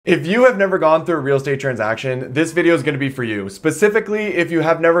If you have never gone through a real estate transaction, this video is going to be for you. Specifically, if you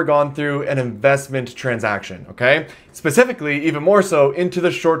have never gone through an investment transaction, okay? Specifically, even more so, into the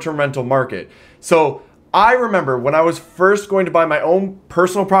short-term rental market. So I remember when I was first going to buy my own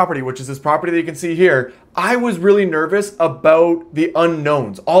personal property, which is this property that you can see here, I was really nervous about the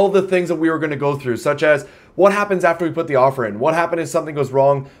unknowns, all of the things that we were going to go through, such as what happens after we put the offer in? What happens if something goes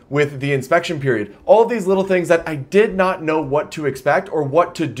wrong with the inspection period? All of these little things that I did not know what to expect or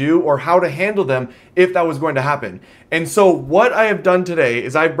what to do or how to handle them if that was going to happen. And so what I have done today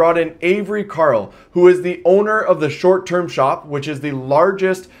is I brought in Avery Carl, who is the owner of the Short Term Shop, which is the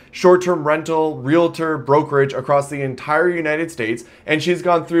largest short-term rental realtor brokerage across the entire United States. And she's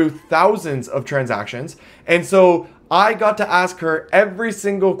gone through thousands of transactions. And so I got to ask her every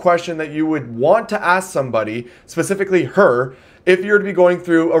single question that you would want to ask somebody, specifically her, if you're to be going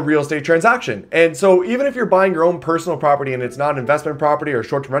through a real estate transaction. And so even if you're buying your own personal property and it's not an investment property or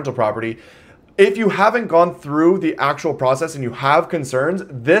short-term rental property, if you haven't gone through the actual process and you have concerns,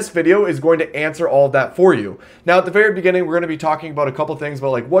 this video is going to answer all of that for you. Now, at the very beginning, we're going to be talking about a couple things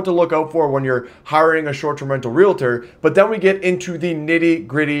about like what to look out for when you're hiring a short-term rental realtor, but then we get into the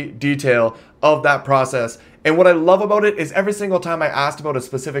nitty-gritty detail of that process. And what I love about it is every single time I asked about a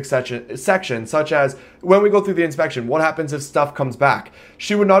specific section, such as when we go through the inspection, what happens if stuff comes back?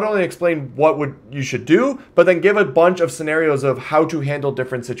 She would not only explain you should do, but then give a bunch of scenarios of how to handle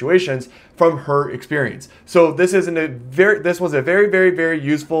different situations from her experience. So this was a very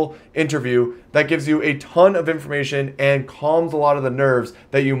useful interview that gives you a ton of information and calms a lot of the nerves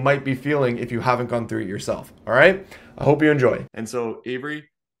that you might be feeling if you haven't gone through it yourself. All right. I hope you enjoy. And so, Avery,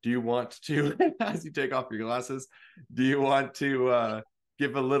 do you want to, as you take off your glasses, do you want to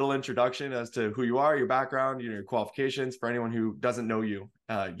give a little introduction as to who you are, your background, your qualifications for anyone who doesn't know you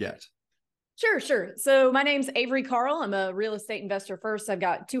yet? Sure. So my name's Avery Carl. I'm a real estate investor first. I've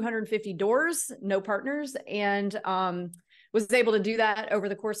got 250 doors, no partners, and was able to do that over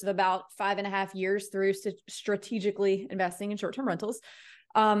the course of about 5.5 years through strategically investing in short-term rentals.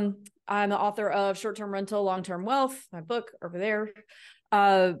 I'm the author of Short-Term Rental, Long-Term Wealth, my book over there.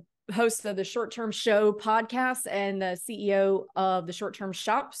 Host of the Short Term Show podcast and the CEO of the Short Term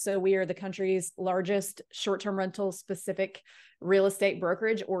Shop. So we are the country's largest short-term rental specific real estate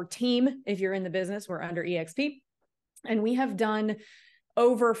brokerage or team. If you're in the business, we're under EXP. And we have done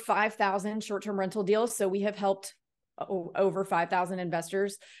over 5,000 short-term rental deals. So we have helped over 5,000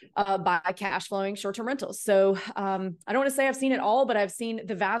 investors buy cash flowing short-term rentals. So I don't want to say I've seen it all, but I've seen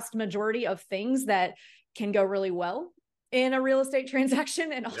the vast majority of things that can go really well in a real estate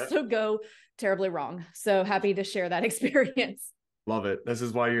transaction and also go terribly wrong. So happy to share that experience. Love it. This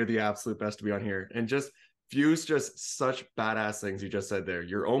is why you're the absolute best to be on here. And just Fuse just such badass things you just said there.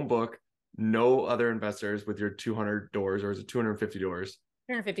 Your own book, no other investors with your 200 doors, or is it 250 doors?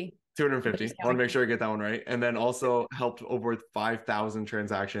 250. 250. I want to make sure I get that one right. And then also helped over 5,000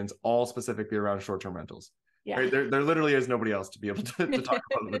 transactions, all specifically around short-term rentals. Yeah. Right? There literally is nobody else to be able to talk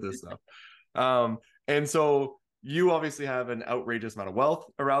about with this stuff. And so you obviously have an outrageous amount of wealth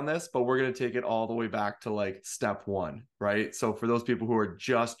around this, but we're going to take it all the way back to like step one, right? So for those people who are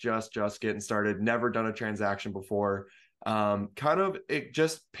just getting started, never done a transaction before,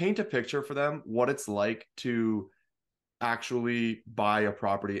 just paint a picture for them what it's like to actually buy a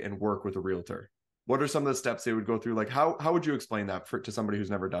property and work with a realtor. What are some of the steps they would go through? Like how would you explain that to somebody who's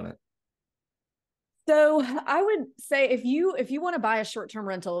never done it? So I would say if you want to buy a short-term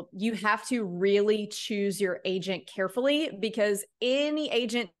rental, you have to really choose your agent carefully, because any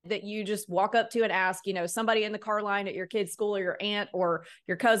agent that you just walk up to and ask, somebody in the car line at your kid's school or your aunt or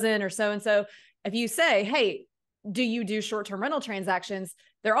your cousin or so-and-so, if you say, hey, do you do short-term rental transactions?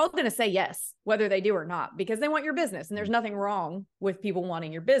 They're all going to say yes, whether they do or not, because they want your business, and there's nothing wrong with people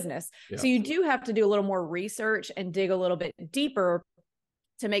wanting your business. Yeah. So you do have to do a little more research and dig a little bit deeper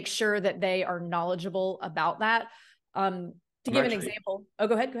to make sure that they are knowledgeable about that. To give an example. Oh,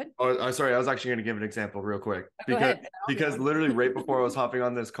 go ahead. Oh, sorry. I was actually going to give an example real quick because literally right before I was hopping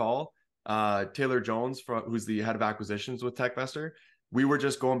on this call, Taylor Jones, who's the head of acquisitions with TechVestor, we were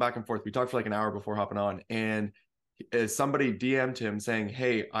just going back and forth. We talked for like an hour before hopping on, and somebody DM'd him saying,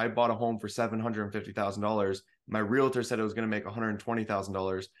 hey, I bought a home for $750,000. My realtor said it was going to make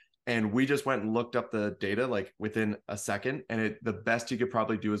 $120,000. And we just went and looked up the data like within a second, and the best you could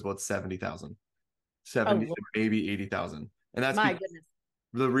probably do is about 70,000, maybe 80,000. And that's my goodness.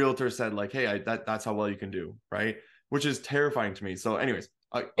 The realtor said like, hey, that's how well you can do, right? Which is terrifying to me. So anyways,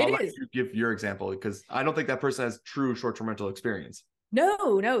 I'll let you give your example, because I don't think that person has true short-term rental experience.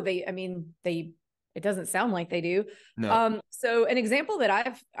 No, it doesn't sound like they do. No. So an example that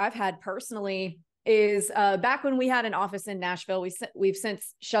I've had personally is back when we had an office in Nashville. We've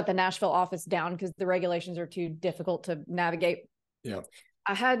since shut the Nashville office down because the regulations are too difficult to navigate. Yeah.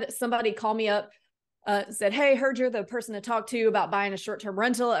 I had somebody call me up, said, "Hey, heard you're the person to talk to about buying a short-term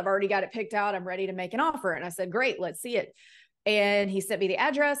rental. I've already got it picked out. I'm ready to make an offer." And I said, "Great, let's see it." And he sent me the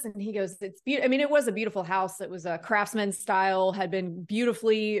address and he goes, "It's beautiful." I mean, it was a beautiful house. It was a craftsman style, had been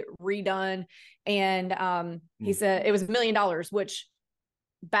beautifully redone. And he said it was $1 million, which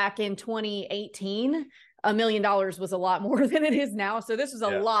back in 2018, $1 million was a lot more than it is now. So this was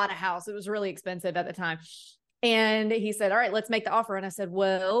a lot of house. It was really expensive at the time. And he said, "All right, let's make the offer." And I said,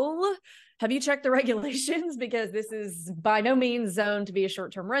 "Well, have you checked the regulations? Because this is by no means zoned to be a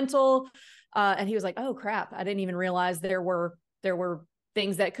short-term rental." And he was like, "Oh crap. I didn't even realize there were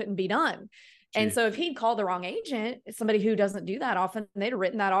things that couldn't be done." Jeez. And so if he'd called the wrong agent, somebody who doesn't do that often, they'd have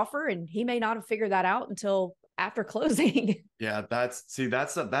written that offer and he may not have figured that out until after closing. Yeah, that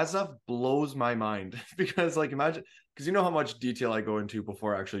stuff blows my mind because like imagine, because you know how much detail I go into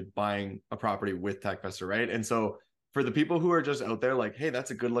before actually buying a property with TechVestor, right? And so for the people who are just out there like, hey,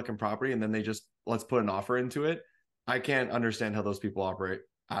 that's a good looking property, and then they just let's put an offer into it, I can't understand how those people operate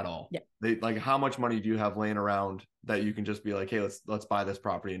at all. Yeah. They like, how much money do you have laying around that you can just be like, hey, let's buy this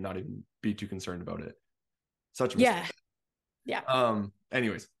property and not even be too concerned about it? Such a mistake. Yeah.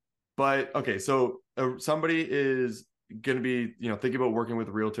 Anyways, but okay, so somebody is going to be, thinking about working with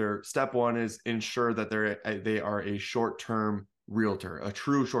a realtor. Step one is ensure that they are a short-term realtor, a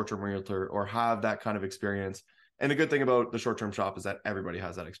true short-term realtor, or have that kind of experience. And the good thing about the short-term shop is that everybody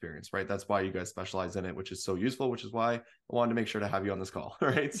has that experience, right? That's why you guys specialize in it, which is so useful, which is why I wanted to make sure to have you on this call,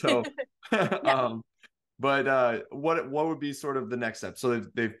 right? So, but what would be sort of the next step? So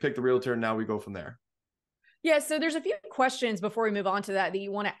they've picked the realtor, and now we go from there. Yeah, so there's a few questions before we move on to that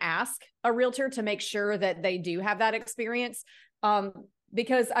you want to ask a realtor to make sure that they do have that experience.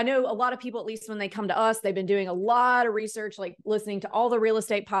 Because I know a lot of people, at least when they come to us, they've been doing a lot of research, like listening to all the real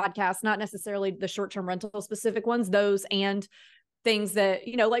estate podcasts, not necessarily the short-term rental specific ones, those and things that,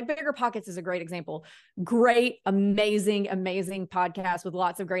 like Bigger Pockets is a great example. Great, amazing podcast with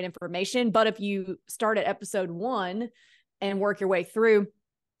lots of great information. But if you start at episode 1 and work your way through,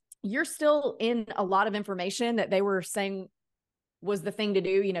 you're still in a lot of information that they were saying was the thing to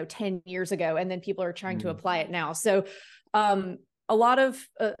do, 10 years ago. And then people are trying to apply it now. So, a lot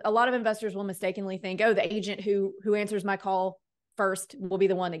of investors will mistakenly think, oh, the agent who answers my call first will be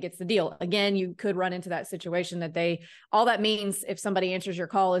the one that gets the deal. Again, you could run into that situation that all that means if somebody answers your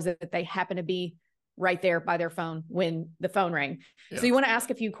call is that they happen to be right there by their phone when the phone rang. Yeah. So you want to ask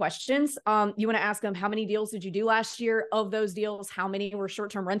a few questions. You want to ask them, how many deals did you do last year? Of those deals, how many were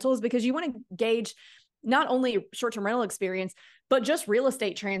short-term rentals? Because you want to gauge not only short-term rental experience, but just real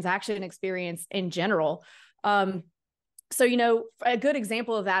estate transaction experience in general. So, a good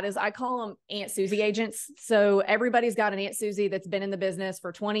example of that is I call them Aunt Susie agents. So everybody's got an Aunt Susie that's been in the business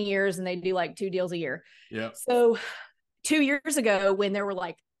for 20 years and they do like 2 deals a year. Yeah. So 2 years ago, when there were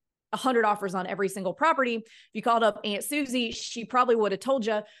like 100 offers on every single property, if you called up Aunt Susie, she probably would have told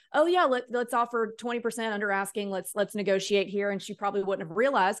you, oh yeah, let's offer 20% under asking. Let's negotiate here. And she probably wouldn't have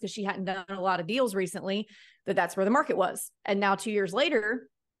realized, because she hadn't done a lot of deals recently, that that's where the market was. And now 2 years later,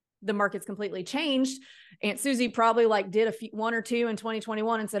 the market's completely changed. Aunt Susie probably did one or two in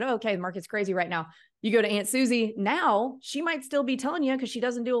 2021 and said, oh, okay, the market's crazy right now. You go to Aunt Susie now, she might still be telling you, because she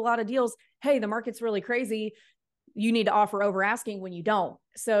doesn't do a lot of deals, hey, the market's really crazy. You need to offer over asking when you don't.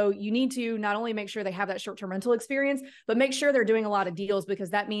 So you need to not only make sure they have that short-term rental experience, but make sure they're doing a lot of deals,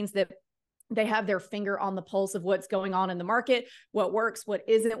 because that means that they have their finger on the pulse of what's going on in the market, what works, what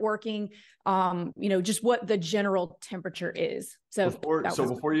isn't working, just what the general temperature is. So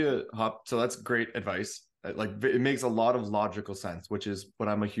before you hop, so that's great advice. Like, it makes a lot of logical sense, which is what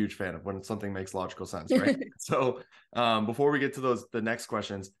I'm a huge fan of, when something makes logical sense, right? So before we get to the next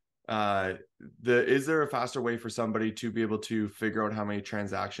questions, is there a faster way for somebody to be able to figure out how many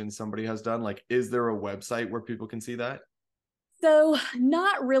transactions somebody has done? Like, is there a website where people can see that? So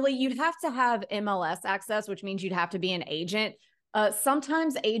not really. You'd have to have MLS access, which means you'd have to be an agent.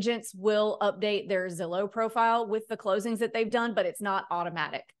 Sometimes agents will update their Zillow profile with the closings that they've done, but it's not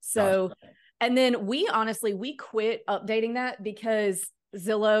automatic. So, gotcha. And then we quit updating that because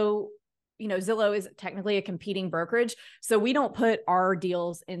Zillow is technically a competing brokerage. So we don't put our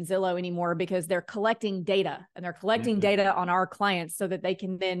deals in Zillow anymore, because they're collecting data, and they're collecting data on our clients so that they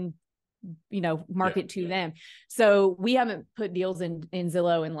can then market to them. So we haven't put deals in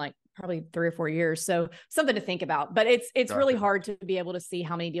Zillow in like probably 3 or 4 years. So something to think about, but it's gotcha. Really hard to be able to see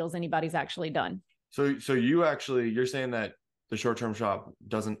how many deals anybody's actually done. So you're saying that the short-term shop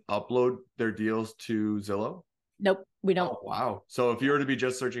doesn't upload their deals to Zillow? Nope, we don't. Oh, wow. So if you were to be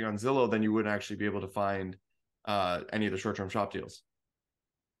just searching on Zillow, then you wouldn't actually be able to find any of the short-term shop deals.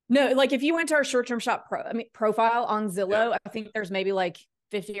 No, like if you went to our short-term shop profile on Zillow, Yeah. I think there's maybe like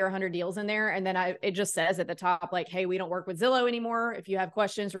 50 or 100 deals in there. And then it just says at the top, like, hey, we don't work with Zillow anymore. If you have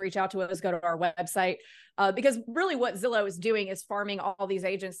questions, reach out to us, go to our website. Because really what Zillow is doing is farming all these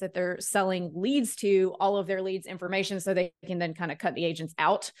agents that they're selling leads to, all of their leads information, so they can then kind of cut the agents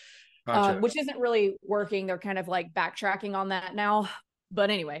out, Gotcha. which isn't really working. They're kind of like backtracking on that now. But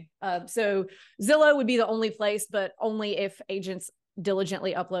anyway, so Zillow would be the only place, but only if agents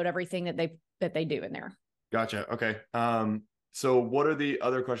diligently upload everything that they do in there. Gotcha. Okay. So what are the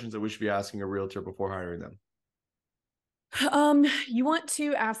other questions that we should be asking a realtor before hiring them? You want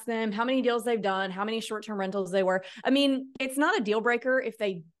to ask them how many deals they've done, how many short-term rentals they were. I mean, it's not a deal breaker if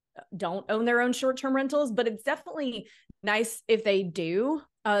they don't own their own short-term rentals, but it's definitely nice if they do,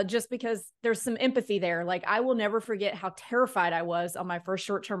 just because there's some empathy there. Like, I will never forget how terrified I was on my first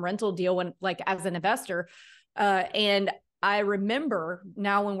short-term rental deal when, like, as an investor. And I remember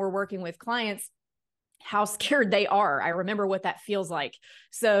now when we're working with clients, how scared they are. I remember what that feels like.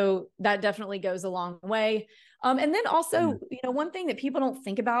 So that definitely goes a long way. And then also, one thing that people don't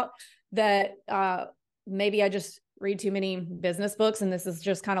think about that maybe I just read too many business books, and this is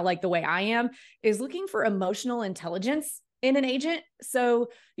just kind of like the way I am, is looking for emotional intelligence in an agent. So,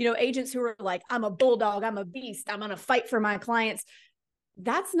 agents who are like, I'm a bulldog, I'm a beast, I'm going to fight for my clients.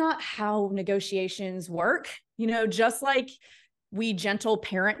 That's not how negotiations work. Just like we gentle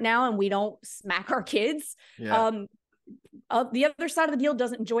parent now and we don't smack our kids. Yeah. The other side of the deal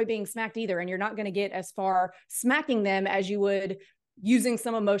doesn't enjoy being smacked either. And you're not going to get as far smacking them as you would using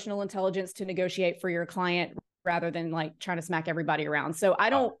some emotional intelligence to negotiate for your client, rather than like trying to smack everybody around. So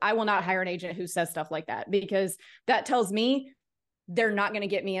I will not hire an agent who says stuff like that, because that tells me they're not going to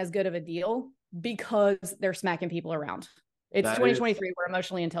get me as good of a deal because they're smacking people around. It's 2023. We're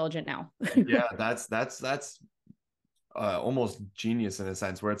emotionally intelligent now. Yeah, that's almost genius in a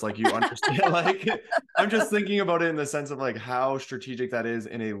sense, where it's like you understand. Like, I'm just thinking about it in the sense of like how strategic that is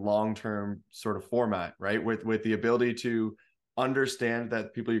in a long-term sort of format, right? With the ability to understand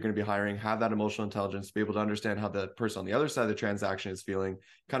that people you're going to be hiring have that emotional intelligence to be able to understand how the person on the other side of the transaction is feeling,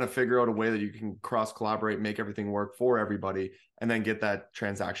 kind of figure out a way that you can cross collaborate, make everything work for everybody, and then get that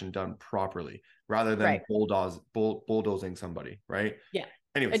transaction done properly, rather than Right. bulldozing somebody, right? Yeah.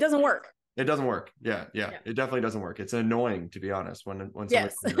 Anyways, It doesn't work. it doesn't work. Yeah. It definitely doesn't work. It's annoying, to be honest, when somebody,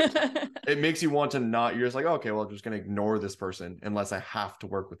 Yes. it makes you want to not, you're just like, okay, well, I'm just going to ignore this person unless I have to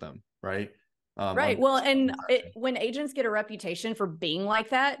work with them. Right. Right. Well, and when agents get a reputation for being like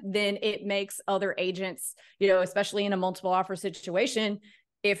that, then it makes other agents, especially in a multiple offer situation.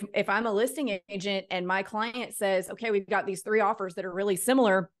 If I'm a listing agent and my client says, okay, we've got these 3 offers that are really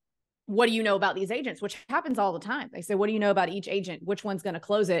similar, what do you know about these agents? Which happens all the time. They say, what do you know about each agent? Which one's going to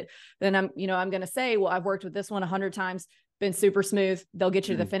close it? Then I'm going to say, well, I've worked with this one 100 times, been super smooth. They'll get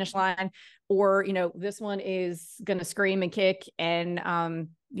you to the finish line. Or, this one is going to scream and kick and,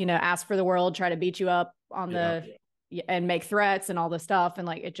 ask for the world, try to beat you up on and make threats and all this stuff. And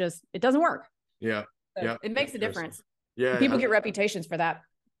like, it doesn't work. Yeah. So Yeah. it makes a difference. Yeah. People get reputations for that.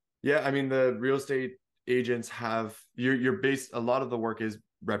 Yeah. I mean, the real estate agents have you're based, a lot of the work is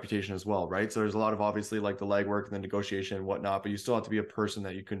reputation as well, right? So there's a lot of obviously like the legwork and the negotiation and whatnot, but you still have to be a person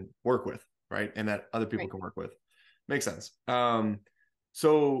that you can work with, right? And that other people can work with. Makes sense.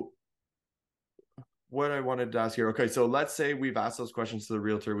 So what I wanted to ask here, okay, so let's say we've asked those questions to the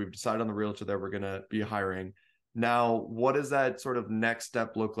realtor, we've decided on the realtor that we're going to be hiring. Now, what does that sort of next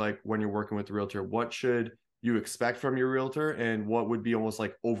step look like when you're working with the realtor? What should you expect from your realtor, and what would be almost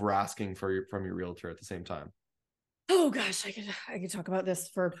like over asking from your realtor at the same time? Oh gosh, I could talk about this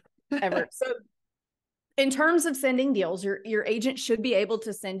forever. So in terms of sending deals, your agent should be able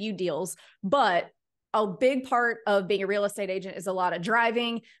to send you deals, but a big part of being a real estate agent is a lot of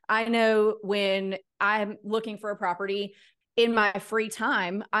driving. I know when I'm looking for a property in my free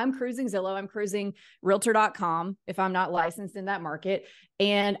time, I'm cruising Zillow, I'm cruising realtor.com if I'm not licensed in that market,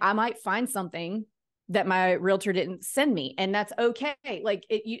 and I might find something that my realtor didn't send me. And that's okay. Like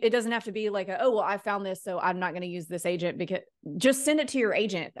it doesn't have to be like, oh, well, I found this, so I'm not going to use this agent. Because just send it to your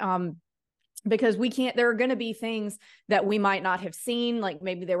agent. Because there are going to be things that we might not have seen. Like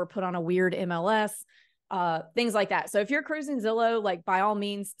maybe they were put on a weird MLS, things like that. So if you're cruising Zillow, like by all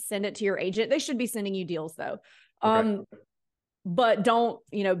means, send it to your agent. They should be sending you deals though. Okay. But don't,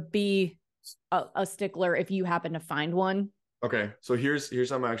 be a stickler if you happen to find one. Okay. So here's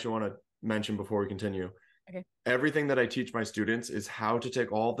something I actually want to mention before we continue. Okay. Everything that I teach my students is how to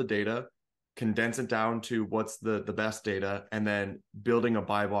take all the data, condense it down to what's the best data, and then building a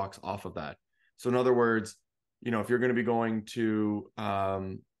buy box off of that. So in other words, if you're going to be going to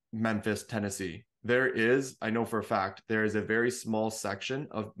Memphis, Tennessee, I know for a fact, there is a very small section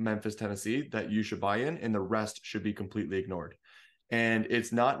of Memphis, Tennessee that you should buy in, and the rest should be completely ignored. And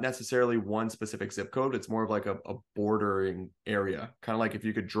it's not necessarily one specific zip code. It's more of like a bordering area, kind of like if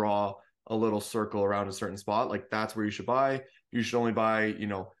you could draw a little circle around a certain spot, like that's where you should buy. You should only buy,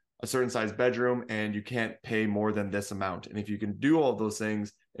 a certain size bedroom, and you can't pay more than this amount. And if you can do all of those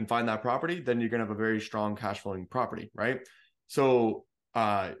things and find that property, then you're going to have a very strong cash flowing property, right? So,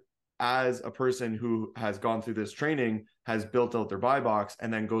 as a person who has gone through this training, has built out their buy box,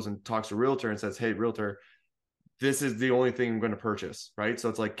 and then goes and talks to a realtor and says, hey, realtor, this is the only thing I'm going to purchase, right? So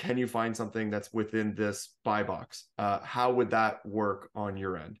it's like, can you find something that's within this buy box? How would that work on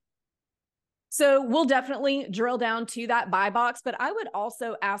your end? So we'll definitely drill down to that buy box, but I would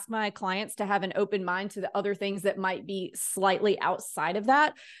also ask my clients to have an open mind to the other things that might be slightly outside of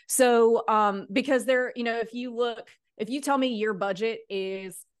that. So, because if you tell me your budget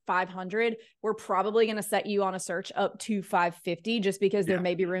is 500, we're probably going to set you on a search up to 550, just because there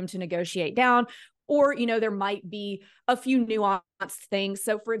may be room to negotiate down, or, there might be a few nuanced things.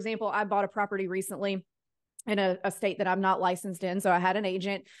 So for example, I bought a property recently in a state that I'm not licensed in. So I had an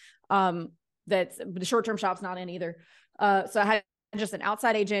agent, that's the short-term shop's not in either. So I had just an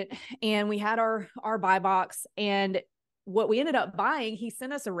outside agent, and we had our buy box, and what we ended up buying, he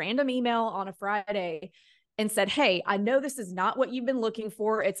sent us a random email on a Friday and said, hey, I know this is not what you've been looking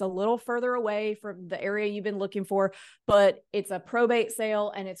for. It's a little further away from the area you've been looking for, but it's a probate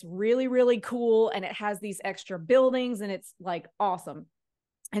sale, and it's really, really cool. And it has these extra buildings, and it's like awesome.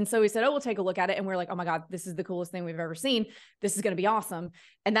 And so we said, oh, we'll take a look at it. And we're like, oh my God, this is the coolest thing we've ever seen. This is going to be awesome.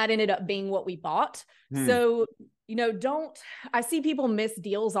 And that ended up being what we bought. So, I see people miss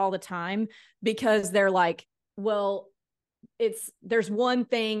deals all the time because they're like, well, there's one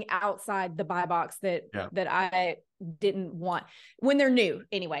thing outside the buy box that I didn't want, when they're new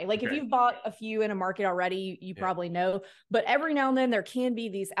anyway. Like if you've bought a few in a market already, you probably know, but every now and then there can be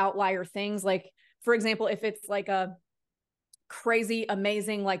these outlier things. Like, for example, if it's like a crazy,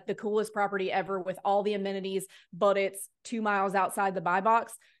 amazing, like the coolest property ever with all the amenities, but it's 2 miles outside the buy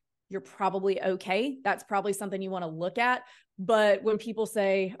box, you're probably okay. That's probably something you want to look at. But when people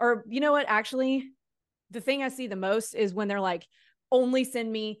say, or you know what, actually, the thing I see the most is when they're like, only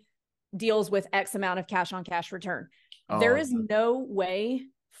send me deals with X amount of cash on cash return. There is no way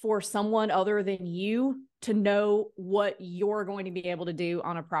for someone other than you to know what you're going to be able to do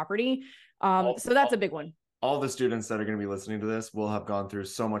on a property. So that's a big one. All the students that are going to be listening to this will have gone through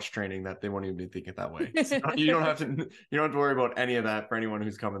so much training that they won't even think it that way. So you don't have to worry about any of that for anyone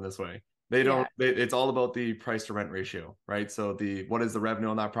who's coming this way. It's all about the price to rent ratio, right? So what is the revenue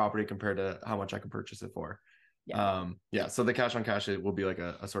on that property compared to how much I can purchase it for? So the cash on cash, it will be like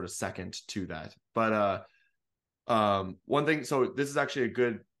a sort of second to that. But one thing, so this is actually a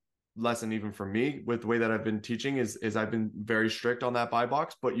good lesson even for me with the way that I've been teaching is I've been very strict on that buy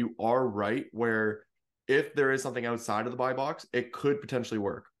box, but you are right where if there is something outside of the buy box, it could potentially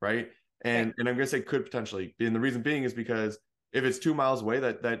work, right? And I'm going to say could potentially. And the reason being is because if it's 2 miles away,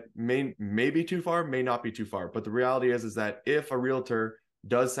 that may be too far, may not be too far. But the reality is that if a realtor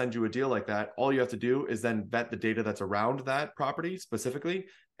does send you a deal like that, all you have to do is then vet the data that's around that property specifically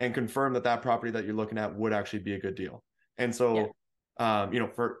and confirm that property that you're looking at would actually be a good deal. And so,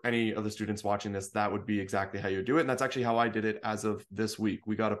 for any of the students watching this, that would be exactly how you do it. And that's actually how I did it as of this week.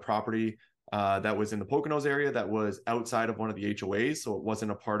 We got a property that was in the Poconos area that was outside of one of the HOAs. So it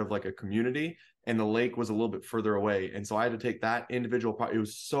wasn't a part of like a community, and the lake was a little bit further away. And so I had to take that individual property. It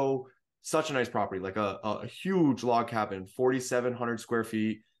was such a nice property, like a huge log cabin, 4,700 square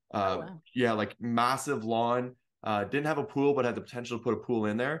feet. Like massive lawn, didn't have a pool, but had the potential to put a pool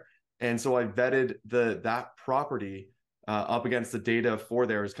in there. And so I vetted that property up against the data for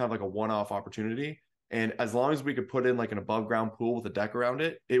there as kind of like a one-off opportunity. And as long as we could put in like an above ground pool with a deck around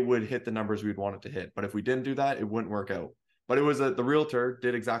it, it would hit the numbers we'd want it to hit. But if we didn't do that, it wouldn't work out. But it was the realtor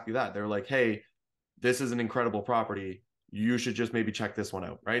did exactly that. They were like, hey, this is an incredible property. You should just maybe check this one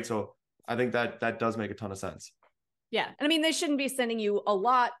out. Right. So I think that does make a ton of sense. Yeah. And I mean, they shouldn't be sending you a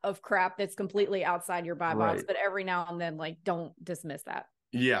lot of crap that's completely outside your buy box, but every now and then, like, don't dismiss that.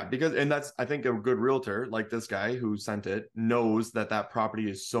 Yeah, and that's, I think, a good realtor like this guy who sent it knows that property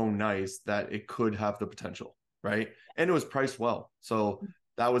is so nice that it could have the potential, right? And it was priced well. So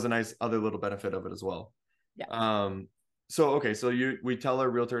that was a nice other little benefit of it as well. Yeah. So we tell our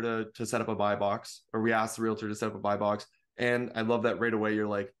realtor to set up a buy box, or we ask the realtor to set up a buy box. And I love that right away. You're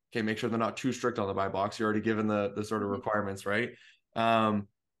like, okay, make sure they're not too strict on the buy box. You're already given the sort of requirements, right?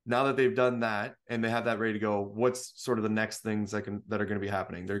 Now that they've done that and they have that ready to go, what's sort of the next things that are going to be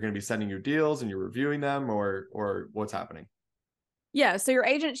happening? They're going to be sending you deals and you're reviewing them, or what's happening? Yeah. So your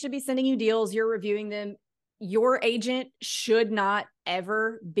agent should be sending you deals. You're reviewing them. Your agent should not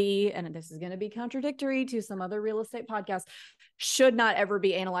ever be, and this is going to be contradictory to some other real estate podcasts, should not ever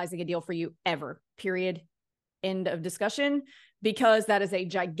be analyzing a deal for you ever, period. End of discussion, because that is a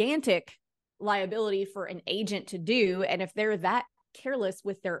gigantic liability for an agent to do. And if they're that careless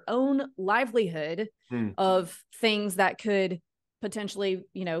with their own livelihood of things that could potentially,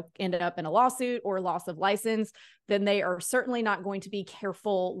 end up in a lawsuit or loss of license, then they are certainly not going to be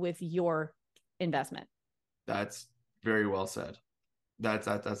careful with your investment. That's very well said. That's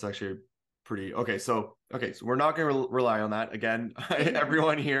actually pretty okay. So we're not going to rely on that again.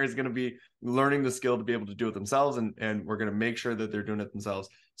 Everyone here is going to be learning the skill to be able to do it themselves, and we're going to make sure that they're doing it themselves.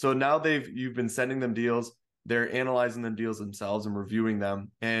 So now you've been sending them deals. They're analyzing them deals themselves and reviewing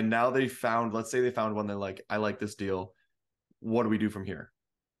them. And now let's say they found one. They're like, I like this deal. What do we do from here?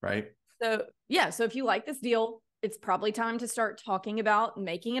 Right. So if you like this deal, it's probably time to start talking about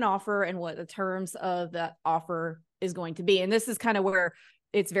making an offer and what the terms of that offer is going to be. And this is kind of where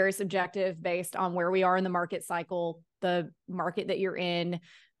it's very subjective based on where we are in the market cycle, the market that you're in,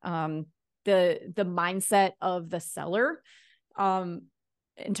 the mindset of the seller,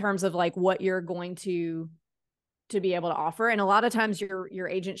 in terms of like what you're going to be able to offer. And a lot of times your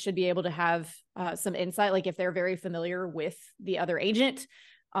agent should be able to have some insight. Like if they're very familiar with the other agent,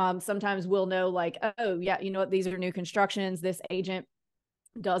 sometimes we'll know like, oh yeah, you know what, these are new constructions. This agent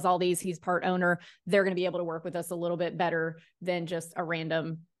does all these, he's part owner. They're going to be able to work with us a little bit better than just a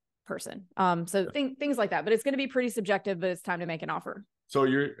random person. So things like that, but it's going to be pretty subjective, but it's time to make an offer. So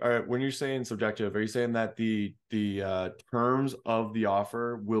when you're saying subjective, are you saying that the terms of the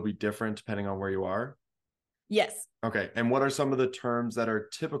offer will be different depending on where you are? Yes. Okay. And what are some of the terms that are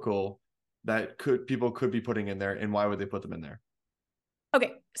typical that people could be putting in there, and why would they put them in there?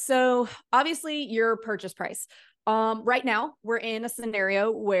 Okay. So obviously your purchase price. Right now we're in a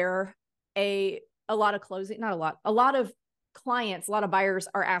scenario where a lot of clients, a lot of buyers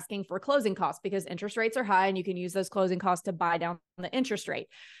are asking for closing costs because interest rates are high and you can use those closing costs to buy down the interest rate.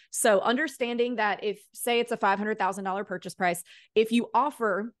 So understanding that if say it's a $500,000 purchase price, if you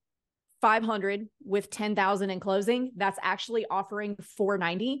offer 500 with 10,000 in closing, that's actually offering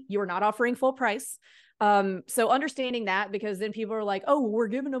 490. You're not offering full price. So understanding that, because then people are like, oh, we're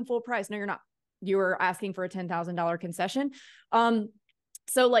giving them full price. No, you're not. You're asking for a $10,000 concession.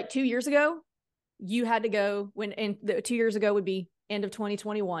 So like 2 years ago, you had to go 2 years ago would be end of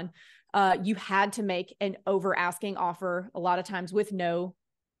 2021. You had to make an over asking offer a lot of times with no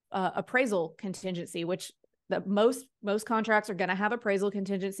appraisal contingency, which the most contracts are going to have appraisal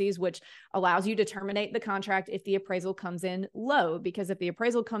contingencies, which allows you to terminate the contract if the appraisal comes in low, because if the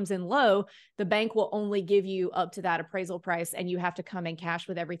appraisal comes in low, the bank will only give you up to that appraisal price and you have to come in cash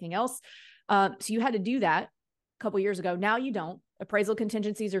with everything else. So you had to do that a couple of years ago. Now you don't. Appraisal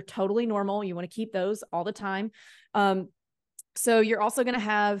contingencies are totally normal. You want to keep those all the time. So you're also going to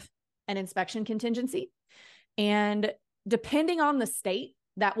have an inspection contingency, and depending on the state,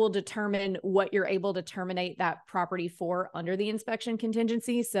 that will determine what you're able to terminate that property for under the inspection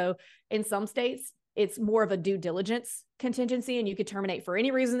contingency. So in some states, it's more of a due diligence contingency, and you could terminate for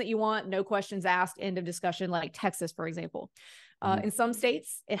any reason that you want, no questions asked, end of discussion, like Texas, for example. In some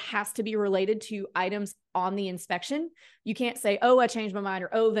states, it has to be related to items on the inspection. You can't say, oh, I changed my mind,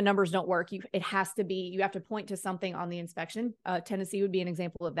 or, oh, the numbers don't work. You have to point to something on the inspection. Tennessee would be an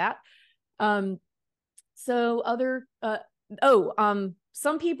example of that.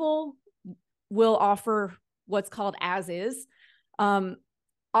 Some people will offer what's called as is.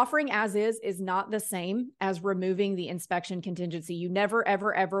 Offering as is not the same as removing the inspection contingency. You never,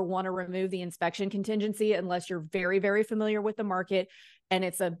 ever, ever want to remove the inspection contingency unless you're very, very familiar with the market and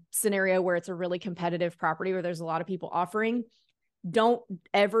it's a scenario where it's a really competitive property where there's a lot of people offering. Don't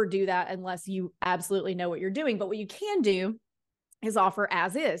ever do that unless you absolutely know what you're doing. But what you can do is offer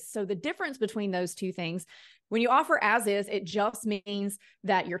as is. So the difference between those two things, when you offer as is, it just means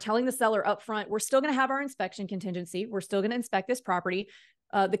that you're telling the seller upfront, we're still going to have our inspection contingency. We're still going to inspect this property.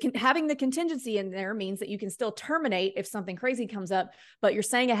 Having the contingency in there means that you can still terminate if something crazy comes up, but you're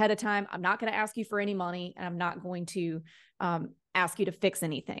saying ahead of time, I'm not going to ask you for any money, and I'm not going to ask you to fix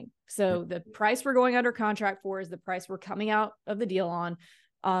anything. So the price we're going under contract for is the price we're coming out of the deal on.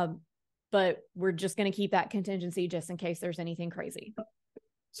 But we're just going to keep that contingency just in case there's anything crazy.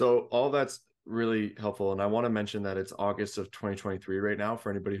 So all that's really helpful. And I want to mention that it's August of 2023 right now for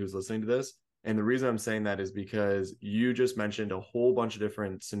anybody who's listening to this. And the reason I'm saying that is because you just mentioned a whole bunch of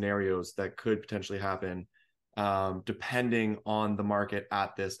different scenarios that could potentially happen depending on the market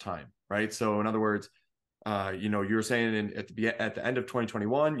at this time, right? So in other words, you were saying at the end of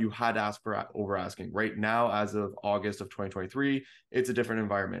 2021, you had to ask for over asking. Right now, as of August of 2023, it's a different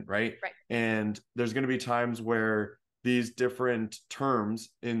environment, right? Right. And there's going to be times where these different terms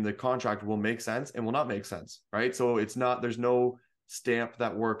in the contract will make sense and will not make sense, right? So there's no stamp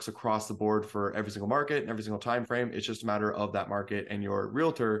that works across the board for every single market and every single time frame. It's just a matter of that market, and your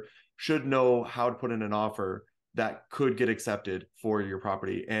realtor should know how to put in an offer that could get accepted for your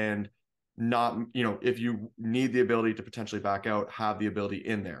property, and not, if you need the ability to potentially back out, have the ability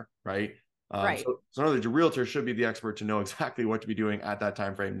in there, right? Right. So in other words, your realtor should be the expert to know exactly what to be doing at that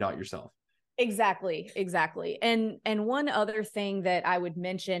time frame, not yourself. Exactly. And one other thing that I would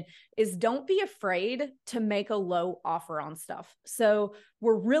mention is don't be afraid to make a low offer on stuff. So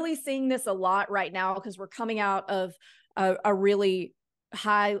we're really seeing this a lot right now because we're coming out of a really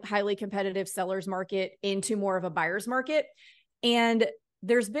highly competitive seller's market into more of a buyer's market. And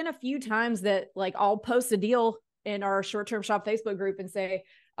there's been a few times that like I'll post a deal in our short-term shop Facebook group and say,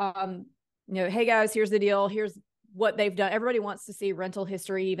 hey guys, here's the deal. Here's what they've done. Everybody wants to see rental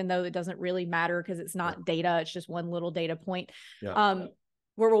history, even though it doesn't really matter because it's not data. It's just one little data point. Where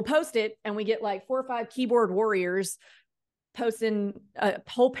we'll post it and we get like 4 or 5 keyboard warriors posting a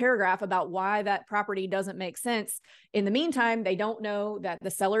whole paragraph about why that property doesn't make sense. In the meantime, they don't know that the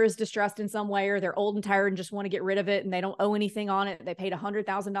seller is distressed in some way, or they're old and tired and just want to get rid of it and they don't owe anything on it. They paid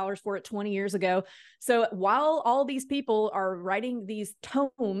 $100,000 for it 20 years ago. So while all these people are writing these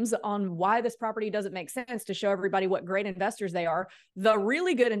tomes on why this property doesn't make sense to show everybody what great investors they are, the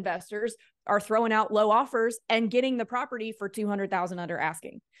really good investors are throwing out low offers and getting the property for $200,000 under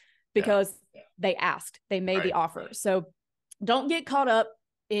asking because they asked, they made the offer. So don't get caught up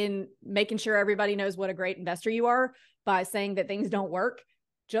in making sure everybody knows what a great investor you are by saying that things don't work.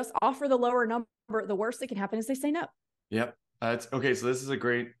 Just offer the lower number. The worst that can happen is they say no. Yep. Okay. So this is a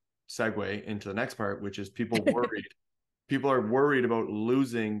great segue into the next part, which is people worried. People are worried about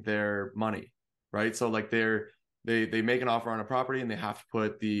losing their money, right? So like they make an offer on a property and they have to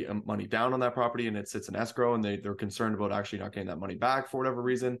put the money down on that property and it sits in escrow, and they're concerned about actually not getting that money back for whatever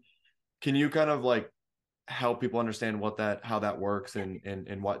reason. Can you kind of like help people understand how that works and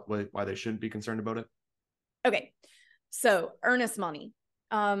why they shouldn't be concerned about it? Okay. So earnest money.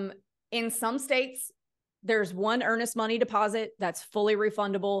 In some states, there's one earnest money deposit that's fully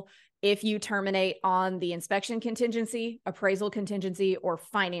refundable if you terminate on the inspection contingency, appraisal contingency, or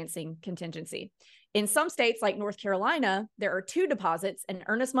financing contingency. In some states like North Carolina, there are 2 deposits: an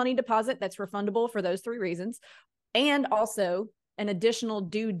earnest money deposit that's refundable for those 3 reasons, and also an additional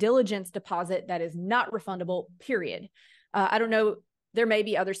due diligence deposit that is not refundable, period. I don't know, there may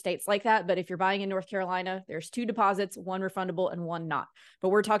be other states like that, but if you're buying in North Carolina, there's 2 deposits, one refundable and one not. But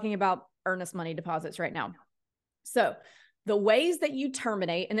we're talking about earnest money deposits right now. So the ways that you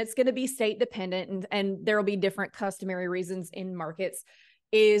terminate, and it's going to be state dependent, and there will be different customary reasons in markets,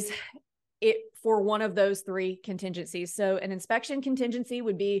 is it for one of those 3 contingencies. So an inspection contingency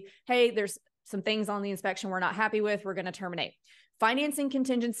would be, hey, there's some things on the inspection we're not happy with, we're going to terminate. Financing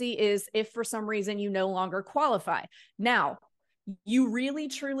contingency is if for some reason you no longer qualify. Now, you really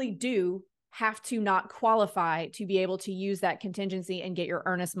truly do have to not qualify to be able to use that contingency and get your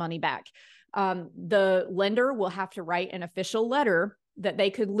earnest money back. The lender will have to write an official letter that they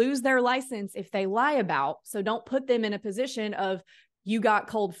could lose their license if they lie about. So don't put them in a position of, you got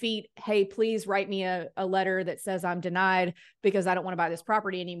cold feet, hey, please write me a letter that says I'm denied because I don't want to buy this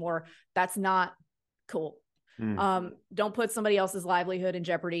property anymore. That's not cool. Don't put somebody else's livelihood in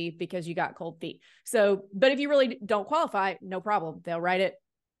jeopardy because you got cold feet. So, but if you really don't qualify, no problem. They'll write it.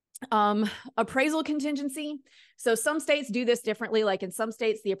 Appraisal contingency. So some states do this differently. Like in some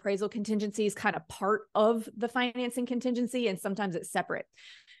states, the appraisal contingency is kind of part of the financing contingency, and sometimes it's separate.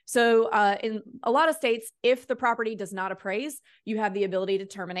 So in a lot of states, if the property does not appraise, you have the ability to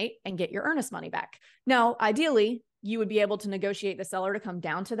terminate and get your earnest money back. Now, ideally, you would be able to negotiate the seller to come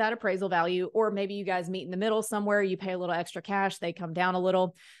down to that appraisal value, or maybe you guys meet in the middle somewhere, you pay a little extra cash, they come down a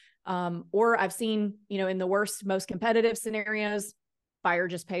little. Or I've seen, in the worst, most competitive scenarios, buyer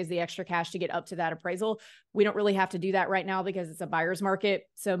just pays the extra cash to get up to that appraisal. We don't really have to do that right now because it's a buyer's market.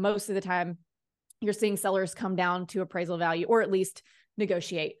 So most of the time you're seeing sellers come down to appraisal value, or at least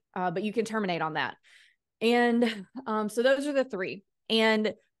negotiate, but you can terminate on that. And so those are the 3.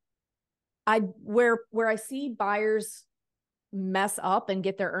 And where I see buyers mess up and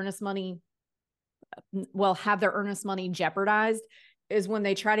get their earnest money, have their earnest money jeopardized, is when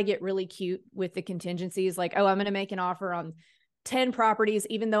they try to get really cute with the contingencies. Like, oh, I'm going to make an offer on 10 properties,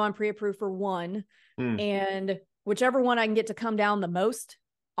 even though I'm pre-approved for 1. And whichever one I can get to come down the most,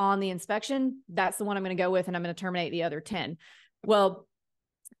 on the inspection, that's the one I'm going to go with, and I'm going to terminate the other 10. Well,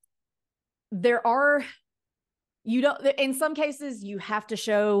 in some cases, you have to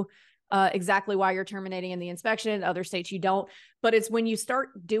show exactly why you're terminating in the inspection. In other states, you don't. But it's when you start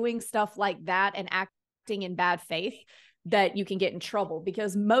doing stuff like that and acting in bad faith that you can get in trouble,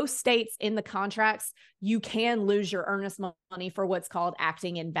 because most states in the contracts, you can lose your earnest money for what's called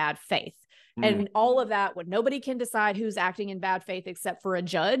acting in bad faith. And all of that, when nobody can decide who's acting in bad faith except for a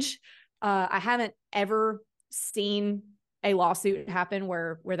judge. I haven't ever seen a lawsuit happen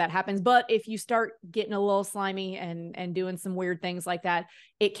where that happens. But if you start getting a little slimy and doing some weird things like that,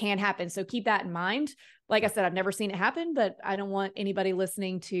 it can happen. So keep that in mind. Like I said, I've never seen it happen, but I don't want anybody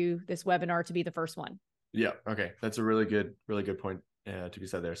listening to this webinar to be the first one. Yeah. Okay. That's a really good point to be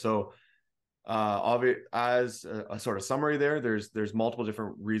said there. So as a sort of summary there, there's multiple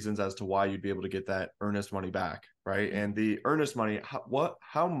different reasons as to why you'd be able to get that earnest money back, right? And the earnest money,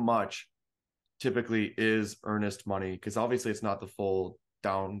 how much typically is earnest money? Because obviously it's not the full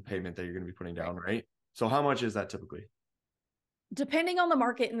down payment that you're going to be putting down, right? So how much is that typically? Depending on the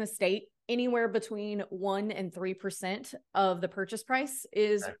market in the state, anywhere between 1% and 3% of the purchase price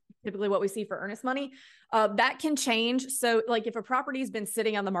is typically what we see for earnest money. That can change. So like if a property's been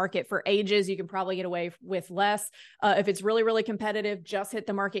sitting on the market for ages, you can probably get away with less. If it's really, really competitive, just hit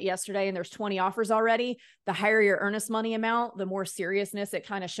the market yesterday and there's 20 offers already, the higher your earnest money amount, the more seriousness it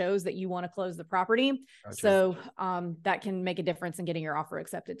kind of shows that you want to close the property. Gotcha. So that can make a difference in getting your offer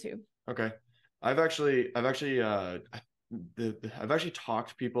accepted too. Okay. I've actually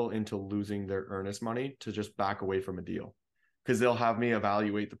talked people into losing their earnest money to just back away from a deal, because they'll have me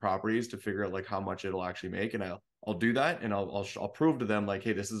evaluate the properties to figure out like how much it'll actually make, and I'll do that, and I'll prove to them like,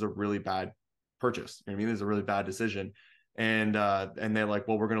 hey, this is a really bad purchase. You know what I mean, this is a really bad decision, and they're like,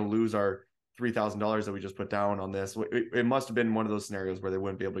 well, we're going to lose our $3,000 that we just put down on this. It must have been one of those scenarios where they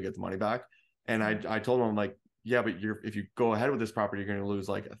wouldn't be able to get the money back, and I told them, I'm like, yeah, but if you go ahead with this property, you're going to lose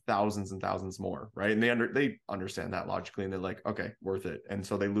like thousands and thousands more, right? And they understand that logically, and they're like, okay, worth it. And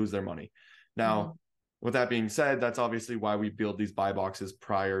so they lose their money. Now, with that being said, that's obviously why we build these buy boxes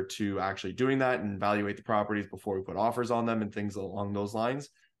prior to actually doing that and evaluate the properties before we put offers on them and things along those lines,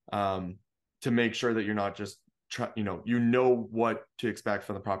 to make sure that you're not just you know what to expect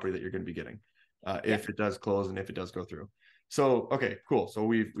from the property that you're going to be getting, if it does close and if it does go through. So, okay, cool. So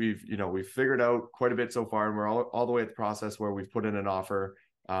we've figured out quite a bit so far, and we're all the way at the process where we've put in an offer.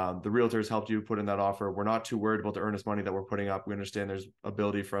 The realtors helped you put in that offer. We're not too worried about the earnest money that we're putting up. We understand there's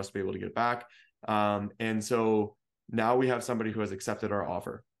ability for us to be able to get it back. And so now we have somebody who has accepted our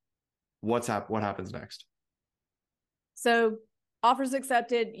offer. What happens next? So offers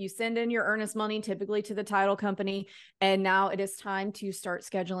accepted, you send in your earnest money, typically to the title company, and now it is time to start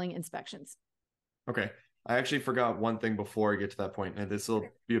scheduling inspections. Okay. I actually forgot one thing before I get to that point, and this will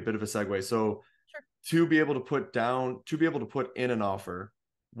be a bit of a segue. So to be able to put in an offer,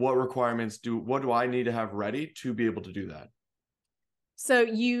 what do I need to have ready to be able to do that? So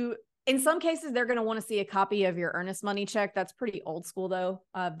in some cases, they're going to want to see a copy of your earnest money check. That's pretty old school though.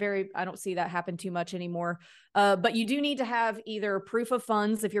 I don't see that happen too much anymore. But you do need to have either proof of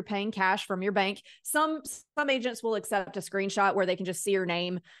funds if you're paying cash from your bank. Some agents will accept a screenshot where they can just see your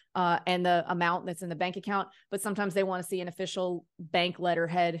name and the amount that's in the bank account. But sometimes they want to see an official bank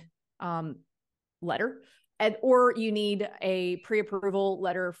letterhead letter, or you need a pre-approval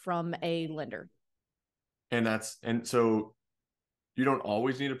letter from a lender. And so you don't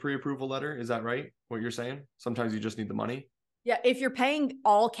always need a pre-approval letter. Is that right? What you're saying? Sometimes you just need the money. Yeah. If you're paying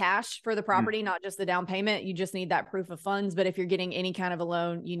all cash for the property, not just the down payment, you just need that proof of funds. But if you're getting any kind of a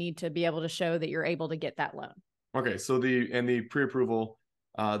loan, you need to be able to show that you're able to get that loan. Okay. So the pre-approval,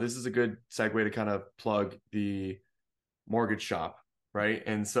 this is a good segue to kind of plug the mortgage shop, right?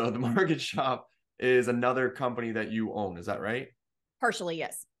 And so the mortgage shop is another company that you own. Is that right? Partially,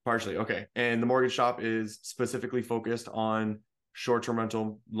 yes. Partially. Okay. And the mortgage shop is specifically focused on short-term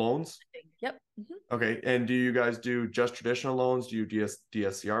rental loans? Yep. Okay. And do you guys do just traditional loans? Do you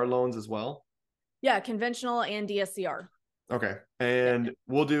DSCR loans as well? Yeah, conventional and DSCR. Okay. And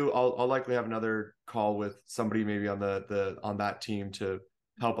I'll likely have another call with somebody maybe on on that team to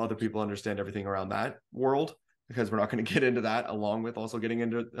help other people understand everything around that world, because we're not going to get into that along with also getting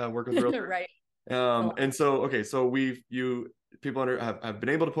into work with real. Right. And so, okay. So people have been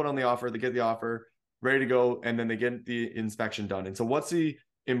able to put on the offer, they get the offer, ready to go, and then they get the inspection done. And so what's the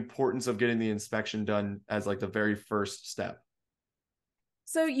importance of getting the inspection done as like the very first step?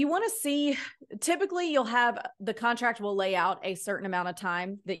 So you want to see, typically you'll have, the contract will lay out a certain amount of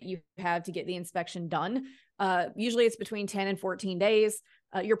time that you have to get the inspection done. Usually it's between 10 and 14 days.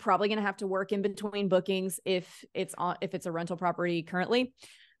 You're probably going to have to work in between bookings if it's a rental property currently.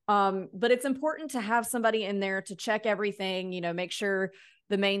 But it's important to have somebody in there to check everything, you know, make sure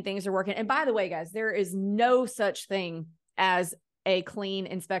the main things are working. And by the way, guys, there is no such thing as a clean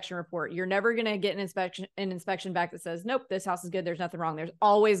inspection report. You're never going to get an inspection back that says, nope, this house is good, there's nothing wrong. There's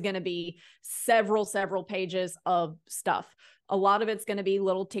always going to be several pages of stuff. A lot of it's going to be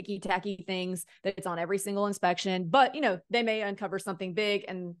little ticky tacky things that's on every single inspection, but you know, they may uncover something big,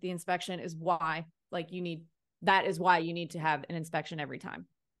 and the inspection is why, like, that is why you need to have an inspection every time.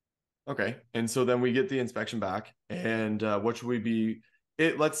 Okay. And so then we get the inspection back, and what should we be,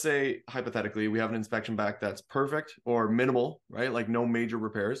 let's say hypothetically, we have an inspection back that's perfect or minimal, right? Like no major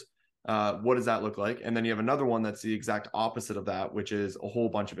repairs. What does that look like? And then you have another one that's the exact opposite of that, which is a whole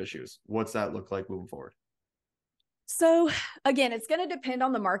bunch of issues. What's that look like moving forward? So again, it's going to depend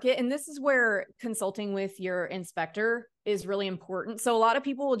on the market. And this is where consulting with your inspector is really important. So a lot of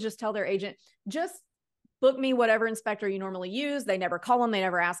people will just tell their agent, just book me whatever inspector you normally use. They never call them. They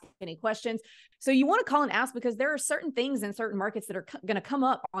never ask any questions. So you want to call and ask, because there are certain things in certain markets that are going to come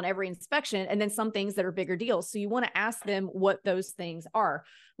up on every inspection, and then some things that are bigger deals. So you want to ask them what those things are.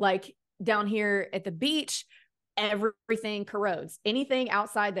 Like down here at the beach, everything corrodes. Anything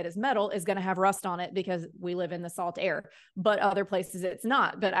outside that is metal is going to have rust on it because we live in the salt air, but other places it's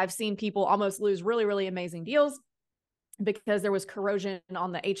not. But I've seen people almost lose really, really amazing deals because there was corrosion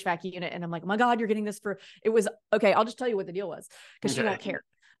on the HVAC unit. And I'm like, oh my God, you're getting this for, it was, okay, I'll just tell you what the deal was, because she won't care.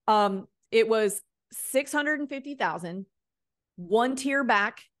 It was $650,000, one tier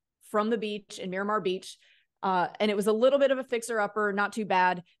back from the beach in Miramar Beach. And it was a little bit of a fixer upper, not too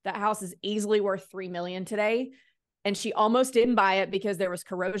bad. That house is easily worth $3 million today. And she almost didn't buy it because there was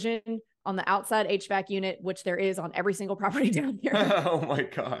corrosion on the outside HVAC unit, which there is on every single property down here. Oh my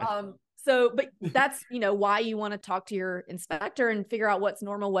God. So, but that's, you know, why you want to talk to your inspector and figure out what's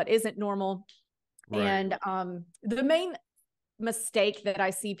normal, what isn't normal. Right. And the main mistake that I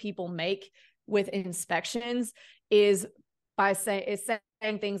see people make with inspections is saying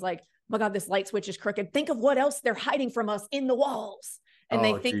things like, oh my God, this light switch is crooked. Think of what else they're hiding from us in the walls. And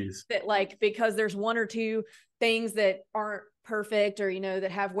they think that, like, because there's one or two things that aren't perfect, or, you know,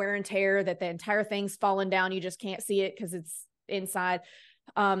 that have wear and tear, that the entire thing's fallen down. You just can't see it because it's inside.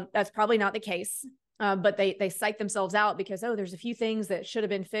 That's probably not the case. But they psych themselves out because, oh, there's a few things that should have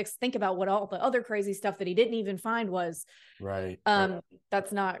been fixed. Think about what all the other crazy stuff that he didn't even find was. Right.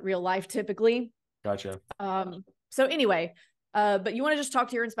 That's not real life typically. Gotcha. So anyway, but you want to just talk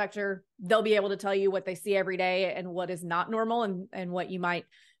to your inspector. They'll be able to tell you what they see every day and what is not normal, and what you might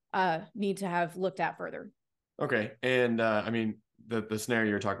need to have looked at further. Okay. And I mean, the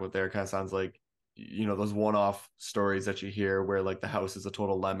scenario you're talking about there kind of sounds like, you know, those one-off stories that you hear where like the house is a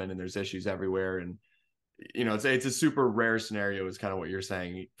total lemon and there's issues everywhere. And, you know, it's a super rare scenario is kind of what you're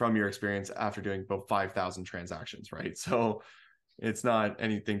saying from your experience after doing about 5,000 transactions, right? So it's not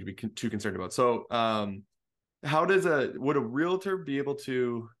anything to be too concerned about. So how would a realtor be able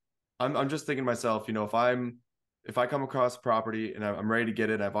to, I'm just thinking to myself, you know, if I come across a property and I'm ready to get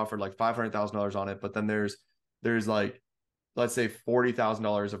it, I've offered like $500,000 on it, but then there's like, let's say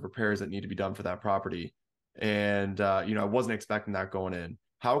 $40,000 of repairs that need to be done for that property. And, you know, I wasn't expecting that going in.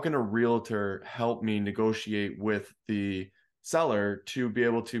 How can a realtor help me negotiate with the seller to be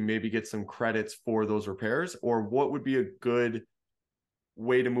able to maybe get some credits for those repairs? Or what would be a good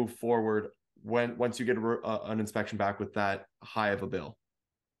way to move forward once you get an inspection back with that high of a bill?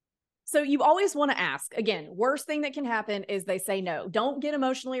 So you always want to ask. Again, worst thing that can happen is they say no. Don't get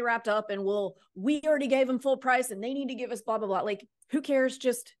emotionally wrapped up and we already gave them full price and they need to give us blah, blah, blah. Like, who cares?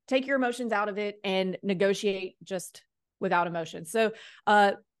 Just take your emotions out of it and negotiate just without emotion. So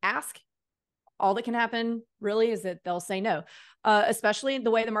ask. All that can happen really is that they'll say no. Especially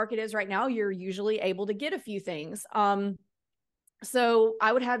the way the market is right now, you're usually able to get a few things. So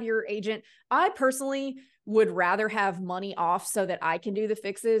I would have your agent. I personally would rather have money off so that I can do the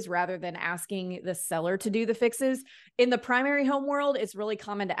fixes rather than asking the seller to do the fixes. In the primary home world, it's really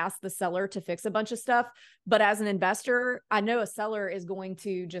common to ask the seller to fix a bunch of stuff. But as an investor, I know a seller is going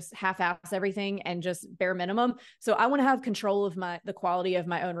to just half-ass everything and just bare minimum. So I want to have control of the quality of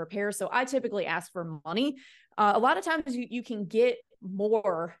my own repairs. So I typically ask for money. A lot of times you can get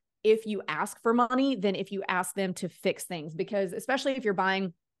more if you ask for money than if you ask them to fix things, because especially if you're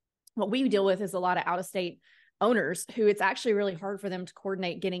buying, what we deal with is a lot of out-of-state owners who it's actually really hard for them to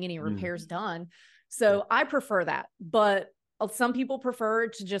coordinate getting any repairs done. So I prefer that, but some people prefer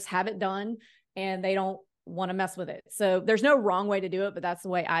to just have it done and they don't want to mess with it. So there's no wrong way to do it, but that's the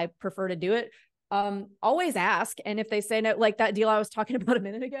way I prefer to do it. Always ask. And if they say no, like that deal I was talking about a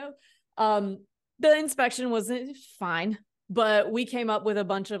minute ago, the inspection wasn't fine, but we came up with a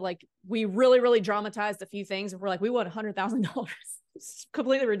bunch of, like, we really, really dramatized a few things. And we're like, we want $100,000. It's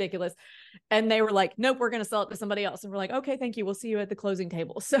completely ridiculous. And they were like, nope, we're going to sell it to somebody else. And we're like, okay, thank you. We'll see you at the closing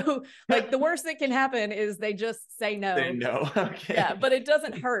table. So like the worst that can happen is they just say no. They know. Okay. Yeah, but it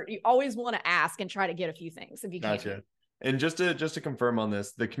doesn't hurt. You always want to ask and try to get a few things if you can. Gotcha. And just to confirm on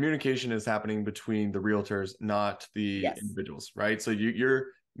this, the communication is happening between the realtors, not the individuals, right? So you're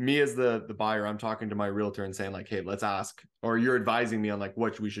me as the buyer, I'm talking to my realtor and saying like, hey, let's ask, or you're advising me on like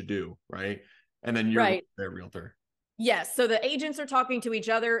what we should do, right? And then you're their realtor. Yes. So the agents are talking to each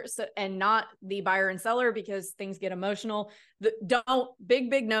other, and not the buyer and seller, because things get emotional.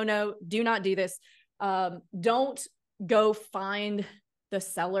 Big no. Do not do this. Don't go find the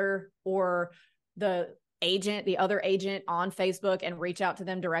seller or the other agent on Facebook and reach out to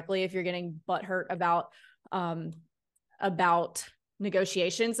them directly if you're getting butthurt about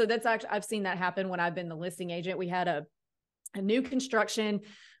negotiation. So that's actually, I've seen that happen when I've been the listing agent. We had a new construction.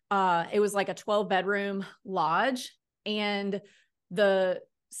 It was like a 12-bedroom lodge, and the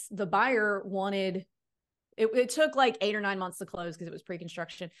buyer wanted, it took like 8 or 9 months to close because it was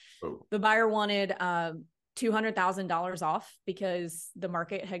pre-construction. Oh. The buyer wanted $200,000 off because the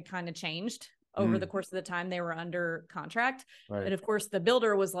market had kind of changed over the course of the time they were under contract. Right. And of course the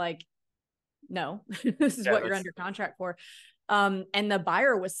builder was like, no, this is what you're under contract for. And the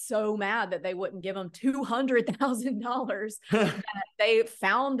buyer was so mad that they wouldn't give him $200,000 that they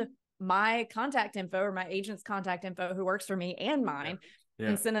found my contact info, or my agent's contact info, who works for me and mine,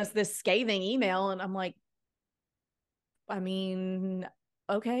 and sent us this scathing email. And I'm like, I mean,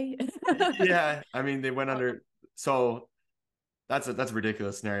 okay. Yeah. I mean, they went under, so that's a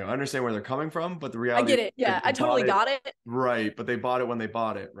ridiculous scenario. I understand where they're coming from, but the reality, I get it. Yeah, I totally got it. Right. But they bought it when they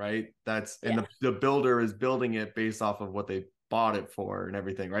bought it, right? And the builder is building it based off of what they bought it for and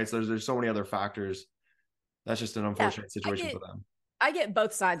everything, right? So there's so many other factors. That's just an unfortunate situation for them. I get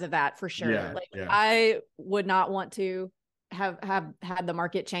both sides of that for sure. I would not want to have had the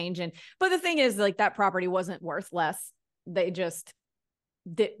market change. But the thing is, like, that property wasn't worth less. They just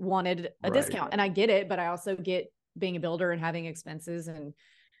wanted a discount, and I get it, but I also get being a builder and having expenses. And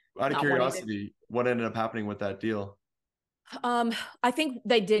out of curiosity, what ended up happening with that deal? I think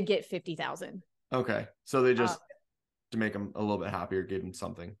they did get 50,000. Okay. So they just, to make them a little bit happier, gave them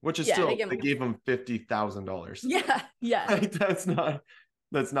something, which is still, they gave them $50,000. Yeah. Yeah. Like, that's not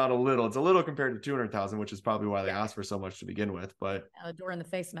a little. It's a little compared to 200,000, which is probably why they asked for so much to begin with. But a door in the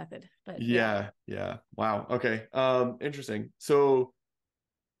face method. But yeah. Wow. Okay. Interesting. So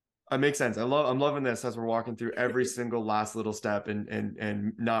it makes sense. I'm loving this as we're walking through every single last little step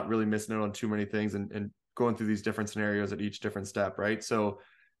and not really missing out on too many things and going through these different scenarios at each different step, right? So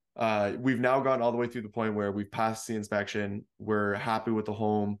we've now gotten all the way through the point where we've passed the inspection. We're happy with the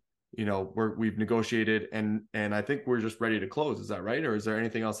home. You know, we've negotiated, and I think we're just ready to close. Is that right? Or is there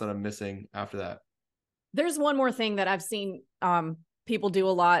anything else that I'm missing after that? There's one more thing that I've seen people do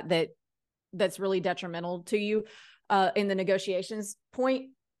a lot that's really detrimental to you in the negotiations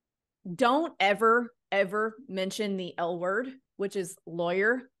point. Don't ever mention the L word, which is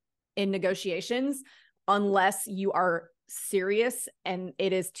lawyer, in negotiations, unless you are serious and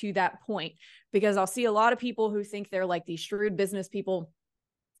it is to that point. Because I'll see a lot of people who think they're like these shrewd business people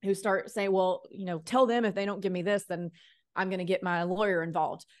who start saying, well, you know, tell them if they don't give me this, then I'm going to get my lawyer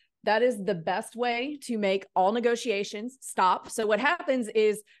involved. That is the best way to make all negotiations stop. So what happens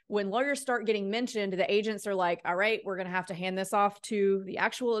is when lawyers start getting mentioned, the agents are like, all right, we're going to have to hand this off to the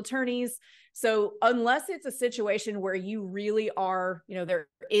actual attorneys. So unless it's a situation where you really are, you know, there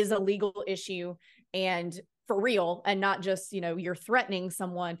is a legal issue and for real, and not just, you know, you're threatening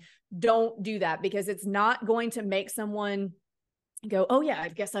someone, don't do that, because it's not going to make someone go, oh yeah, I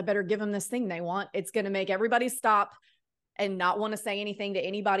guess I better give them this thing they want. It's going to make everybody stop and not want to say anything to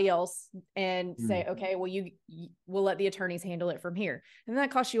anybody else and say, okay, well, we'll let the attorneys handle it from here. And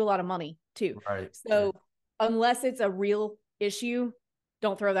that costs you a lot of money too. Right. So unless it's a real issue,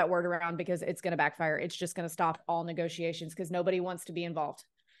 don't throw that word around, because it's going to backfire. It's just going to stop all negotiations because nobody wants to be involved.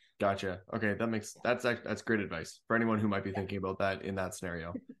 Gotcha. Okay. That's great advice for anyone who might be thinking about that in that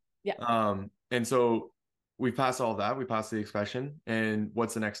scenario. Yeah. And so we passed all of that. We passed the inspection, and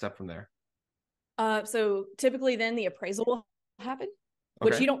what's the next step from there? So typically then the appraisal will happen,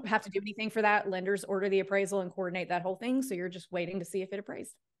 which you don't have to do anything for that. Lenders order the appraisal and coordinate that whole thing. So you're just waiting to see if it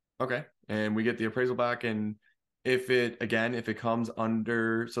appraised. Okay. And we get the appraisal back. And if it comes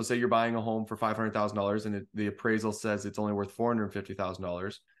under, so say you're buying a home for $500,000 and the appraisal says it's only worth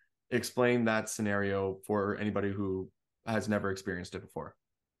 $450,000, explain that scenario for anybody who has never experienced it before.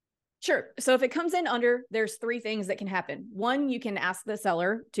 Sure. So if it comes in under, there's 3 things that can happen. 1, you can ask the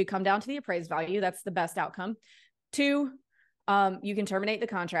seller to come down to the appraised value. That's the best outcome. 2, you can terminate the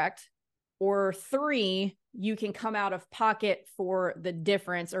contract. Or 3, you can come out of pocket for the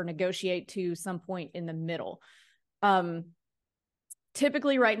difference or negotiate to some point in the middle.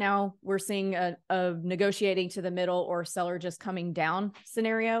 Typically right now we're seeing a negotiating to the middle or seller just coming down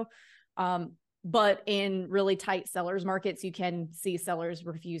scenario. But in really tight sellers markets, you can see sellers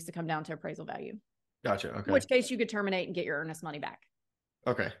refuse to come down to appraisal value. Gotcha. Okay. In which case you could terminate and get your earnest money back.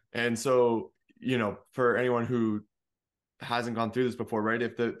 Okay. And so, for anyone who hasn't gone through this before, right?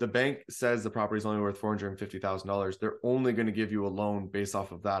 If the bank says the property is only worth $450,000, they're only going to give you a loan based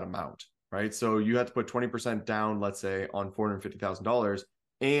off of that amount, right? So you have to put 20% down, let's say, on $450,000,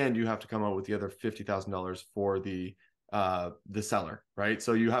 and you have to come out with the other $50,000 for the seller, right?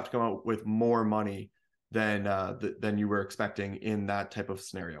 So you have to come out with more money than you were expecting in that type of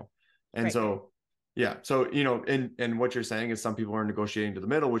scenario. And right. So, yeah. So, and what you're saying is some people are negotiating to the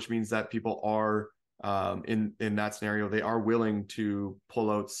middle, which means that people are in that scenario, they are willing to pull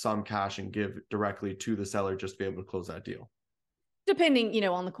out some cash and give directly to the seller just to be able to close that deal. Depending,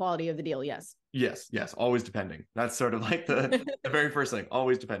 on the quality of the deal. Yes. Yes. Always depending. That's sort of like the very first thing,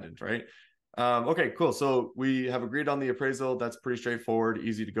 always dependent, right? Okay, cool. So we have agreed on the appraisal. That's pretty straightforward,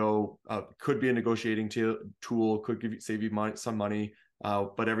 easy to go. Could be a negotiating tool, could save you some money,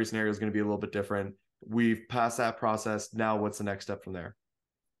 but every scenario is going to be a little bit different. We've passed that process. Now what's the next step from there?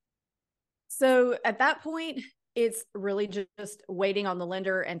 So at that point, it's really just waiting on the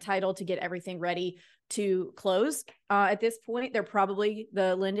lender and title to get everything ready to close. At this point,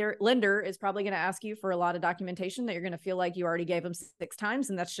 the lender is probably going to ask you for a lot of documentation that you're going to feel like you already gave them 6 times.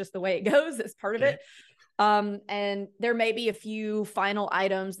 And that's just the way it goes. It's part of it. And there may be a few final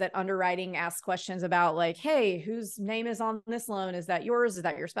items that underwriting asks questions about, like, hey, whose name is on this loan? Is that yours? Is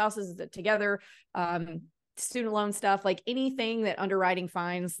that your spouse's? Is it together? Student loan stuff, like anything that underwriting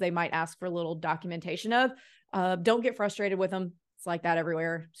finds, they might ask for a little documentation of. Don't get frustrated with them. It's like that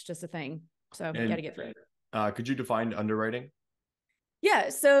everywhere. It's just a thing. So you got to get through it. Could you define underwriting? Yeah.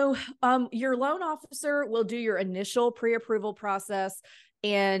 So your loan officer will do your initial pre-approval process,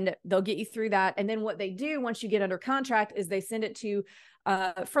 and they'll get you through that. And then what they do once you get under contract is they send it to,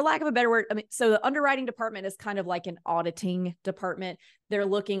 for lack of a better word, so the underwriting department is kind of like an auditing department. They're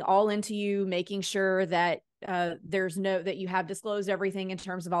looking all into you, making sure that that you have disclosed everything in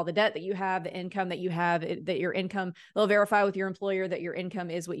terms of all the debt that you have, the income that you have, that your income, they'll verify with your employer that your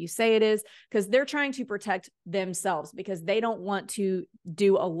income is what you say it is, because they're trying to protect themselves, because they don't want to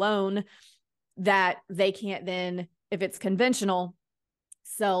do a loan that they can't then, if it's conventional,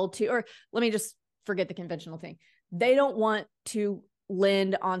 sell to, or let me just forget the conventional thing. They don't want to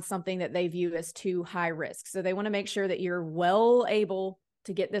lend on something that they view as too high risk. So they want to make sure that you're well able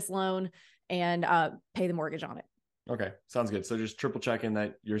to get this loan and pay the mortgage on it. Okay. Sounds good. So just triple checking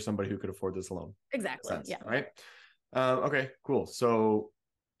that you're somebody who could afford this loan. Exactly. Yeah. All right. Okay, cool. So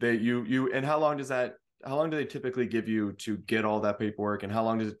and how long do they typically give you to get all that paperwork, and how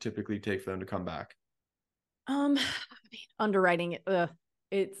long does it typically take for them to come back? Underwriting,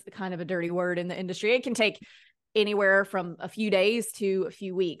 it's kind of a dirty word in the industry. It can take anywhere from a few days to a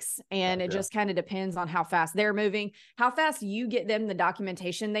few weeks. And it just kind of depends on how fast they're moving. How fast you get them the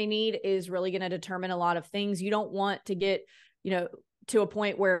documentation they need is really going to determine a lot of things. You don't want to get, to a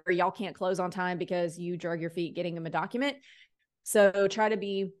point where y'all can't close on time because you drug your feet getting them a document. So try to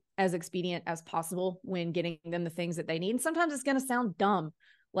be as expedient as possible when getting them the things that they need. And sometimes it's going to sound dumb,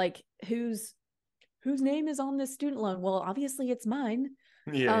 like whose name is on this student loan? Well, obviously it's mine.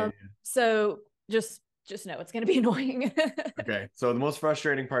 Yeah. So just know it's going to be annoying. Okay. So the most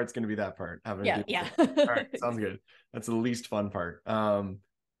frustrating part is going to be that part. All right. Sounds good. That's the least fun part.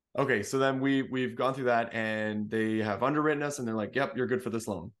 Okay. So then we've gone through that, and they have underwritten us, and they're like, yep, you're good for this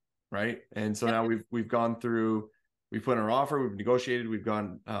loan. Right. And so now we've gone through, we've put in our offer, we've negotiated, we've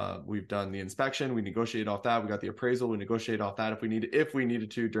done the inspection, we negotiated off that, we got the appraisal, we negotiated off that if we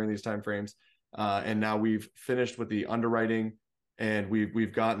needed to during these timeframes. And now we've finished with the underwriting, and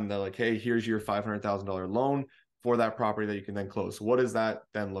we've gotten the, like, hey, here's your $500,000 loan for that property that you can then close. So what does that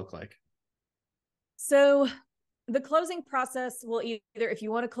then look like? So the closing process will either, if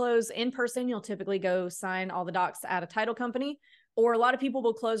you want to close in person, you'll typically go sign all the docs at a title company, or a lot of people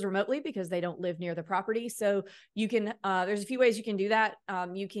will close remotely because they don't live near the property. So you can, there's a few ways you can do that.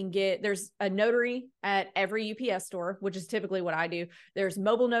 There's a notary at every UPS store, which is typically what I do. There's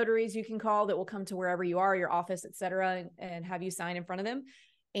mobile notaries you can call that will come to wherever you are, your office, et cetera, and have you sign in front of them.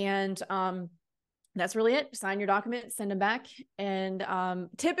 And that's really it. Sign your documents, send them back. And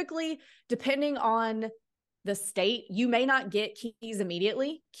typically, depending on the state, you may not get keys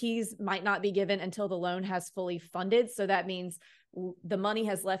immediately. Keys might not be given until the loan has fully funded. So that means the money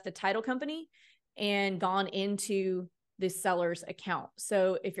has left the title company and gone into the seller's account.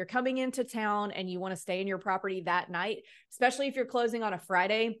 So if you're coming into town and you want to stay in your property that night, especially if you're closing on a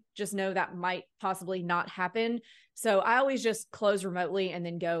Friday, just know that might possibly not happen. So I always just close remotely and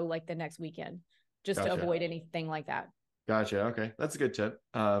then go like the next weekend, just to avoid anything like that. Gotcha. Okay. That's a good tip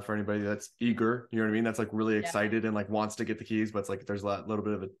for anybody that's eager. You know what I mean? That's like really excited and like wants to get the keys, but it's like there's a little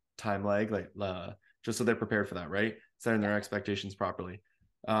bit of a time lag, like just so they're prepared for that, right? Setting their expectations properly.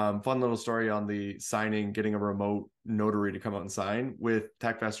 Fun little story on the signing, getting a remote notary to come out and sign with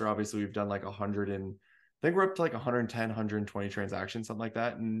TechFester. Obviously, we've done like 100 and I think we're up to like 110, 120 transactions, something like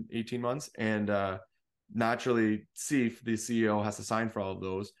that in 18 months. And naturally, Seif, the CEO, has to sign for all of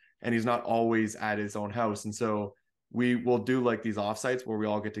those, and he's not always at his own house. And so we will do like these offsites where we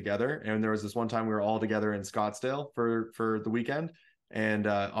all get together. And there was this one time we were all together in Scottsdale for the weekend. And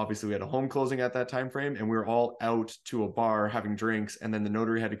obviously we had a home closing at that time frame, and we were all out to a bar having drinks. And then the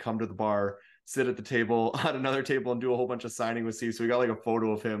notary had to come to the bar, sit at the table, at another table, and do a whole bunch of signing with Steve. So we got like a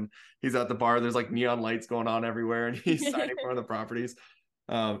photo of him. He's at the bar. There's like neon lights going on everywhere, and he's signing for one of the properties.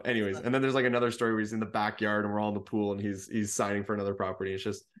 Anyways, and then there's like another story where he's in the backyard and we're all in the pool and he's signing for another property. It's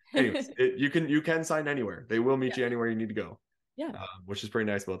just, anyways, you can sign anywhere. They will meet you anywhere you need to go. Yeah. Which is pretty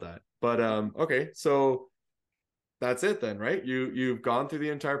nice about that. But okay, so that's it then, right? You've gone through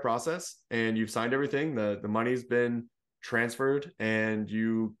the entire process and you've signed everything. The money's been transferred and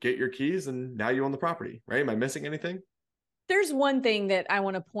you get your keys and now you own the property, right? Am I missing anything? There's one thing that I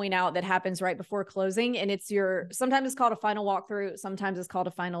want to point out that happens right before closing, and sometimes it's called a final walkthrough. Sometimes it's called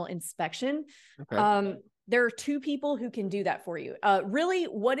a final inspection. Okay. There are two people who can do that for you. Really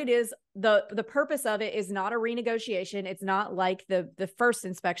what it is, the purpose of it is not a renegotiation. It's not like the first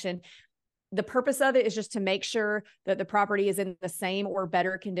inspection. The purpose of it is just to make sure that the property is in the same or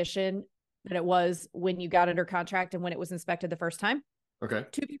better condition than it was when you got under contract and when it was inspected the first time. Okay.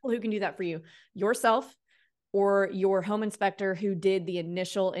 Two people who can do that for you: yourself or your home inspector who did the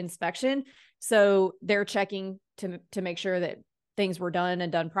initial inspection. So they're checking to make sure that things were done and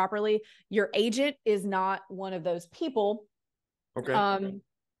done properly. Your agent is not one of those people. Okay.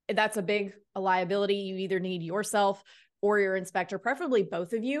 That's a liability. You either need yourself or your inspector, preferably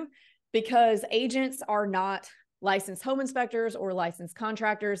both of you, because agents are not licensed home inspectors or licensed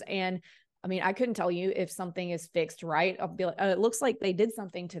contractors. And I mean, I couldn't tell you if something is fixed right. I'll be like, it looks like they did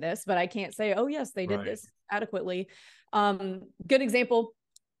something to this, but I can't say, oh yes, they did this adequately. Good example,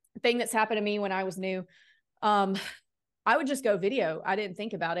 thing that's happened to me when I was new. I would just go video. I didn't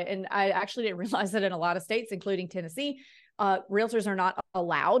think about it. And I actually didn't realize that in a lot of states, including Tennessee, realtors are not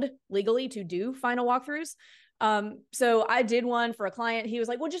allowed legally to do final walkthroughs. So I did one for a client. He was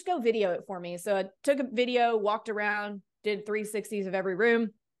like, well, just go video it for me. So I took a video, walked around, did 360s of every room,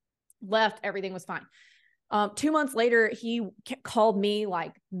 left, everything was fine. 2 months later, he called me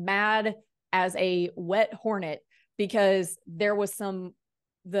like mad as a wet hornet because there was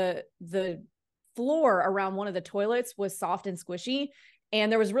the floor around one of the toilets was soft and squishy.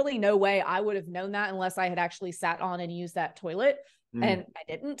 And there was really no way I would have known that unless I had actually sat on and used that toilet. And I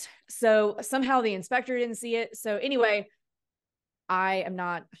didn't. So somehow the inspector didn't see it. So anyway, I am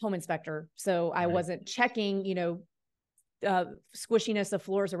not home inspector. So I wasn't checking, squishiness of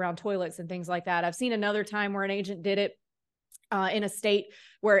floors around toilets and things like that. I've seen another time where an agent did it in a state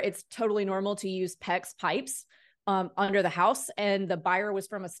where it's totally normal to use PEX pipes under the house. And the buyer was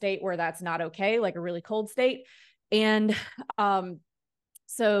from a state where that's not okay, like a really cold state. And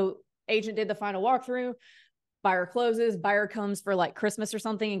so agent did the final walkthrough, buyer closes, buyer comes for like Christmas or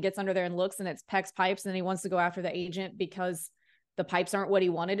something and gets under there and looks, and it's PEX pipes. And he wants to go after the agent because the pipes aren't what he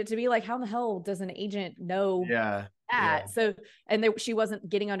wanted it to be. Like, how in the hell does an agent know that? So, and she wasn't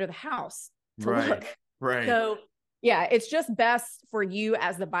getting under the house to look. Right. So yeah, it's just best for you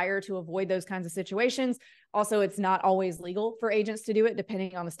as the buyer to avoid those kinds of situations. Also, it's not always legal for agents to do it,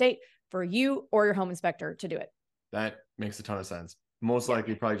 depending on the state, for you or your home inspector to do it. That makes a ton of sense. Most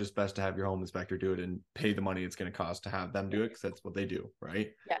likely probably just best to have your home inspector do it and pay the money it's going to cost to have them do it, because that's what they do,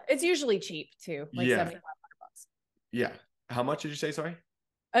 right? Yeah, it's usually cheap too, like $7,500. Yeah. How much did you say? Sorry.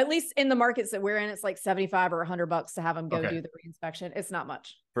 At least in the markets that we're in, it's like $75 or $100 to have them go do the reinspection. It's not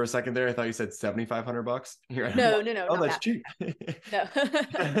much. For a second there, I thought you said $7,500. No. Oh, that's cheap. No,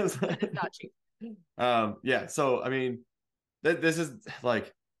 it's not cheap. Yeah. So I mean, this is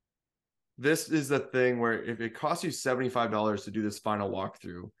the thing where if it costs you $75 to do this final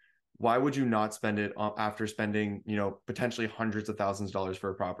walkthrough, why would you not spend it after spending, potentially hundreds of thousands of dollars for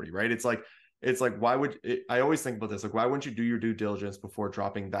a property, right? It's like, why would I always think about this? Like, why wouldn't you do your due diligence before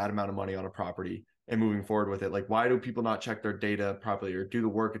dropping that amount of money on a property and moving forward with it. Like, why do people not check their data properly or do the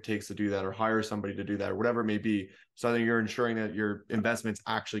work it takes to do that or hire somebody to do that or whatever it may be? So that you're ensuring that your investment's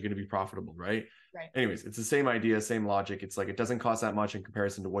actually going to be profitable, right? Right. Anyways, it's the same idea, same logic. It's like it doesn't cost that much in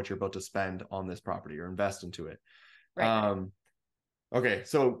comparison to what you're about to spend on this property or invest into it. Right. Okay,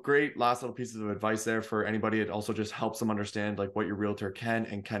 so great last little pieces of advice there for anybody. It also just helps them understand like what your realtor can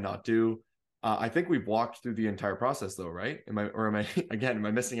and cannot do. I think we've walked through the entire process though, right? Am I again, am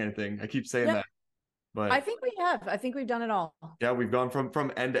I missing anything? I keep saying No, that, I but think we have. I think we've done it all. yeah, we've gone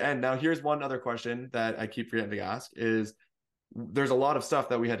from end to end. Now, here's one other question that I keep forgetting to ask is there's a lot of stuff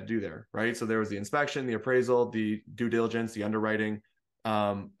that we had to do there, right? So there was the inspection, the appraisal, the due diligence, the underwriting,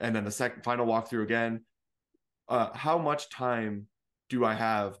 and then the second final walkthrough again. How much time do I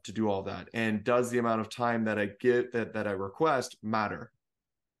have to do all that? And does the amount of time that I get that I request matter?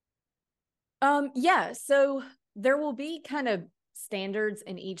 Yeah, so there will be kind of standards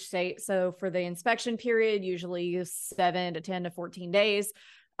in each state. So for the inspection period, usually 7 to 10 to 14 days.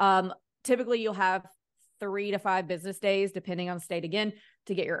 Typically you'll have 3 to 5 business days, depending on the state again,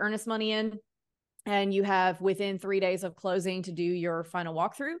 to get your earnest money in. And you have within 3 days of closing to do your final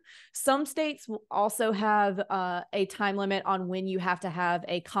walkthrough. Some states will also have a time limit on when you have to have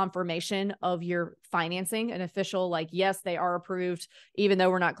a confirmation of your financing, an official, like, yes, they are approved, even though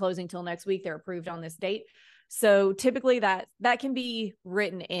we're not closing till next week, they're approved on this date. So typically that can be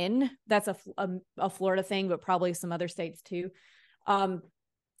written in. That's a Florida thing, but probably some other states too.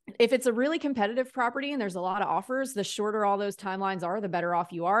 If it's a really competitive property and there's a lot of offers, the shorter all those timelines are, the better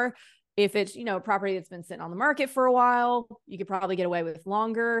off you are. If it's, a property that's been sitting on the market for a while, you could probably get away with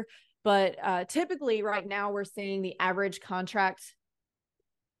longer. But typically right now we're seeing the average contract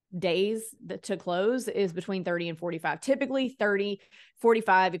days to close is between 30 and 45, typically 30,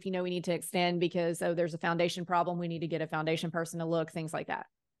 45. If we need to extend because, there's a foundation problem, we need to get a foundation person to look, things like that.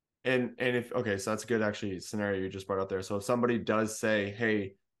 And if okay, so that's a good actually scenario you just brought up there. So if somebody does say,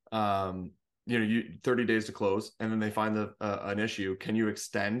 hey, you 30 days to close, and then they find an issue, can you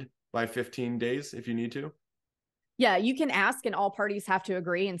extend by 15 days if you need to? Yeah, you can ask, and all parties have to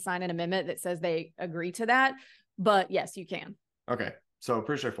agree and sign an amendment that says they agree to that. But yes, you can. Okay, so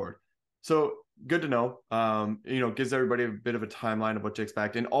pretty straightforward. So good to know. Gives everybody a bit of a timeline of what to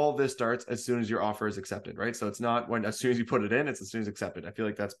expect. And all of this starts as soon as your offer is accepted, right? So it's not as soon as you put it in, it's as soon as accepted. I feel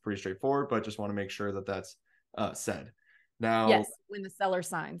like that's pretty straightforward, but just want to make sure that that's said. Now, yes, when the seller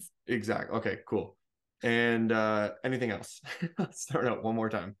signs. Exactly. Okay, cool. And anything else? Let's start out one more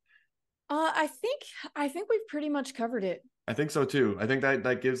time. I think we've pretty much covered it. I think so too. I think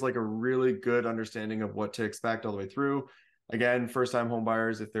that gives like a really good understanding of what to expect all the way through. Again, first time home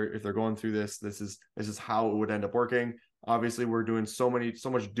buyers, if they're going through this is how it would end up working. Obviously, we're doing so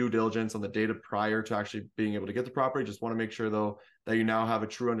much due diligence on the data prior to actually being able to get the property. Just want to make sure though that you now have a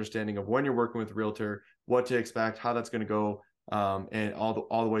true understanding of when you're working with a realtor, what to expect, how that's going to go, and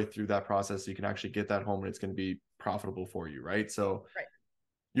all the way through that process, so you can actually get that home and it's going to be profitable for you, right? So Right.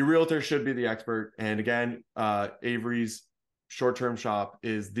 Your realtor should be the expert. And again, Avery's short-term shop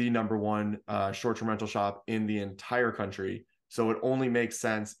is the number one short-term rental shop in the entire country. So it only makes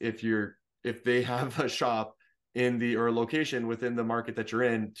sense if they have a shop in the or a location within the market that you're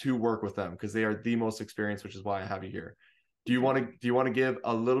in to work with them, because they are the most experienced, which is why I have you here. Do you want to give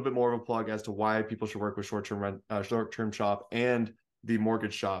a little bit more of a plug as to why people should work with short-term shop and the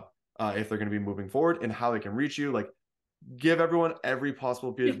mortgage shop if they're going to be moving forward, and how they can reach you? Like, give everyone every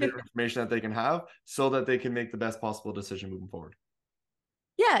possible bit of information that they can have so that they can make the best possible decision moving forward.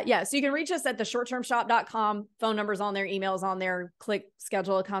 Yeah. So you can reach us at theshorttermshop.com. Phone numbers on there, emails on there. Click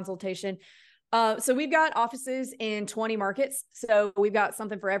schedule a consultation. So we've got offices in 20 markets. So we've got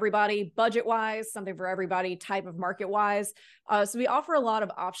something for everybody, budget wise, something for everybody, type of market wise. So we offer a lot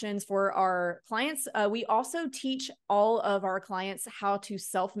of options for our clients. We also teach all of our clients how to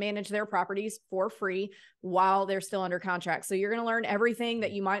self-manage their properties for free while they're still under contract. So you're going to learn everything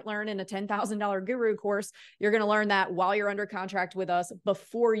that you might learn in a $10,000 guru course. You're going to learn that while you're under contract with us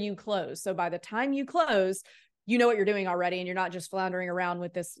before you close. So by the time you close, you know what you're doing already, and you're not just floundering around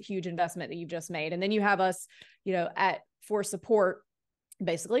with this huge investment that you've just made. And then you have us, for support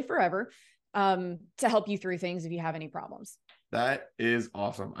basically forever, to help you through things if you have any problems. That is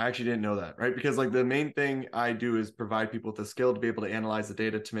awesome. I actually didn't know that, right? Because like the main thing I do is provide people with the skill to be able to analyze the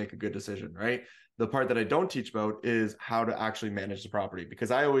data to make a good decision, right? The part that I don't teach about is how to actually manage the property,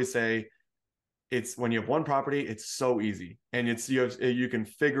 because I always say it's when you have one property, it's so easy and you can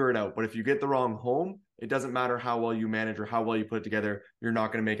figure it out. But if you get the wrong home, it doesn't matter how well you manage or how well you put it together, you're not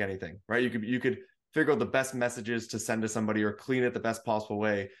going to make anything, right? You could figure out the best messages to send to somebody or clean it the best possible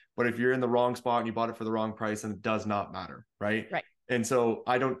way. But if you're in the wrong spot and you bought it for the wrong price, then it does not matter, right? Right. And so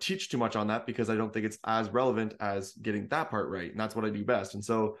I don't teach too much on that because I don't think it's as relevant as getting that part right. And that's what I do best. And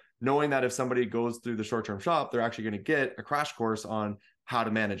so knowing that if somebody goes through the short-term shop, they're actually going to get a crash course on how to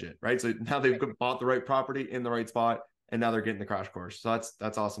manage it, right? So now they've bought the right property in the right spot, and now they're getting the crash course. So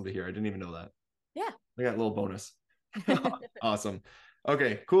that's awesome to hear. I didn't even know that. Yeah. I got a little bonus. Awesome.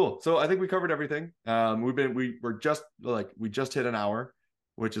 Okay, cool. So I think we covered everything. We just hit an hour,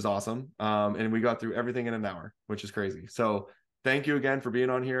 which is awesome. And we got through everything in an hour, which is crazy. So thank you again for being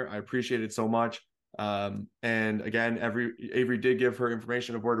on here. I appreciate it so much. And again, Avery did give her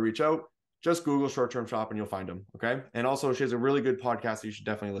information of where to reach out. Just Google short-term shop and you'll find them. Okay. And also she has a really good podcast that you should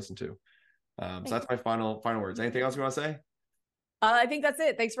definitely listen to. So that's my final words. Anything else you want to say? I think that's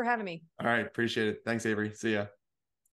it. Thanks for having me. All right. Appreciate it. Thanks, Avery. See ya.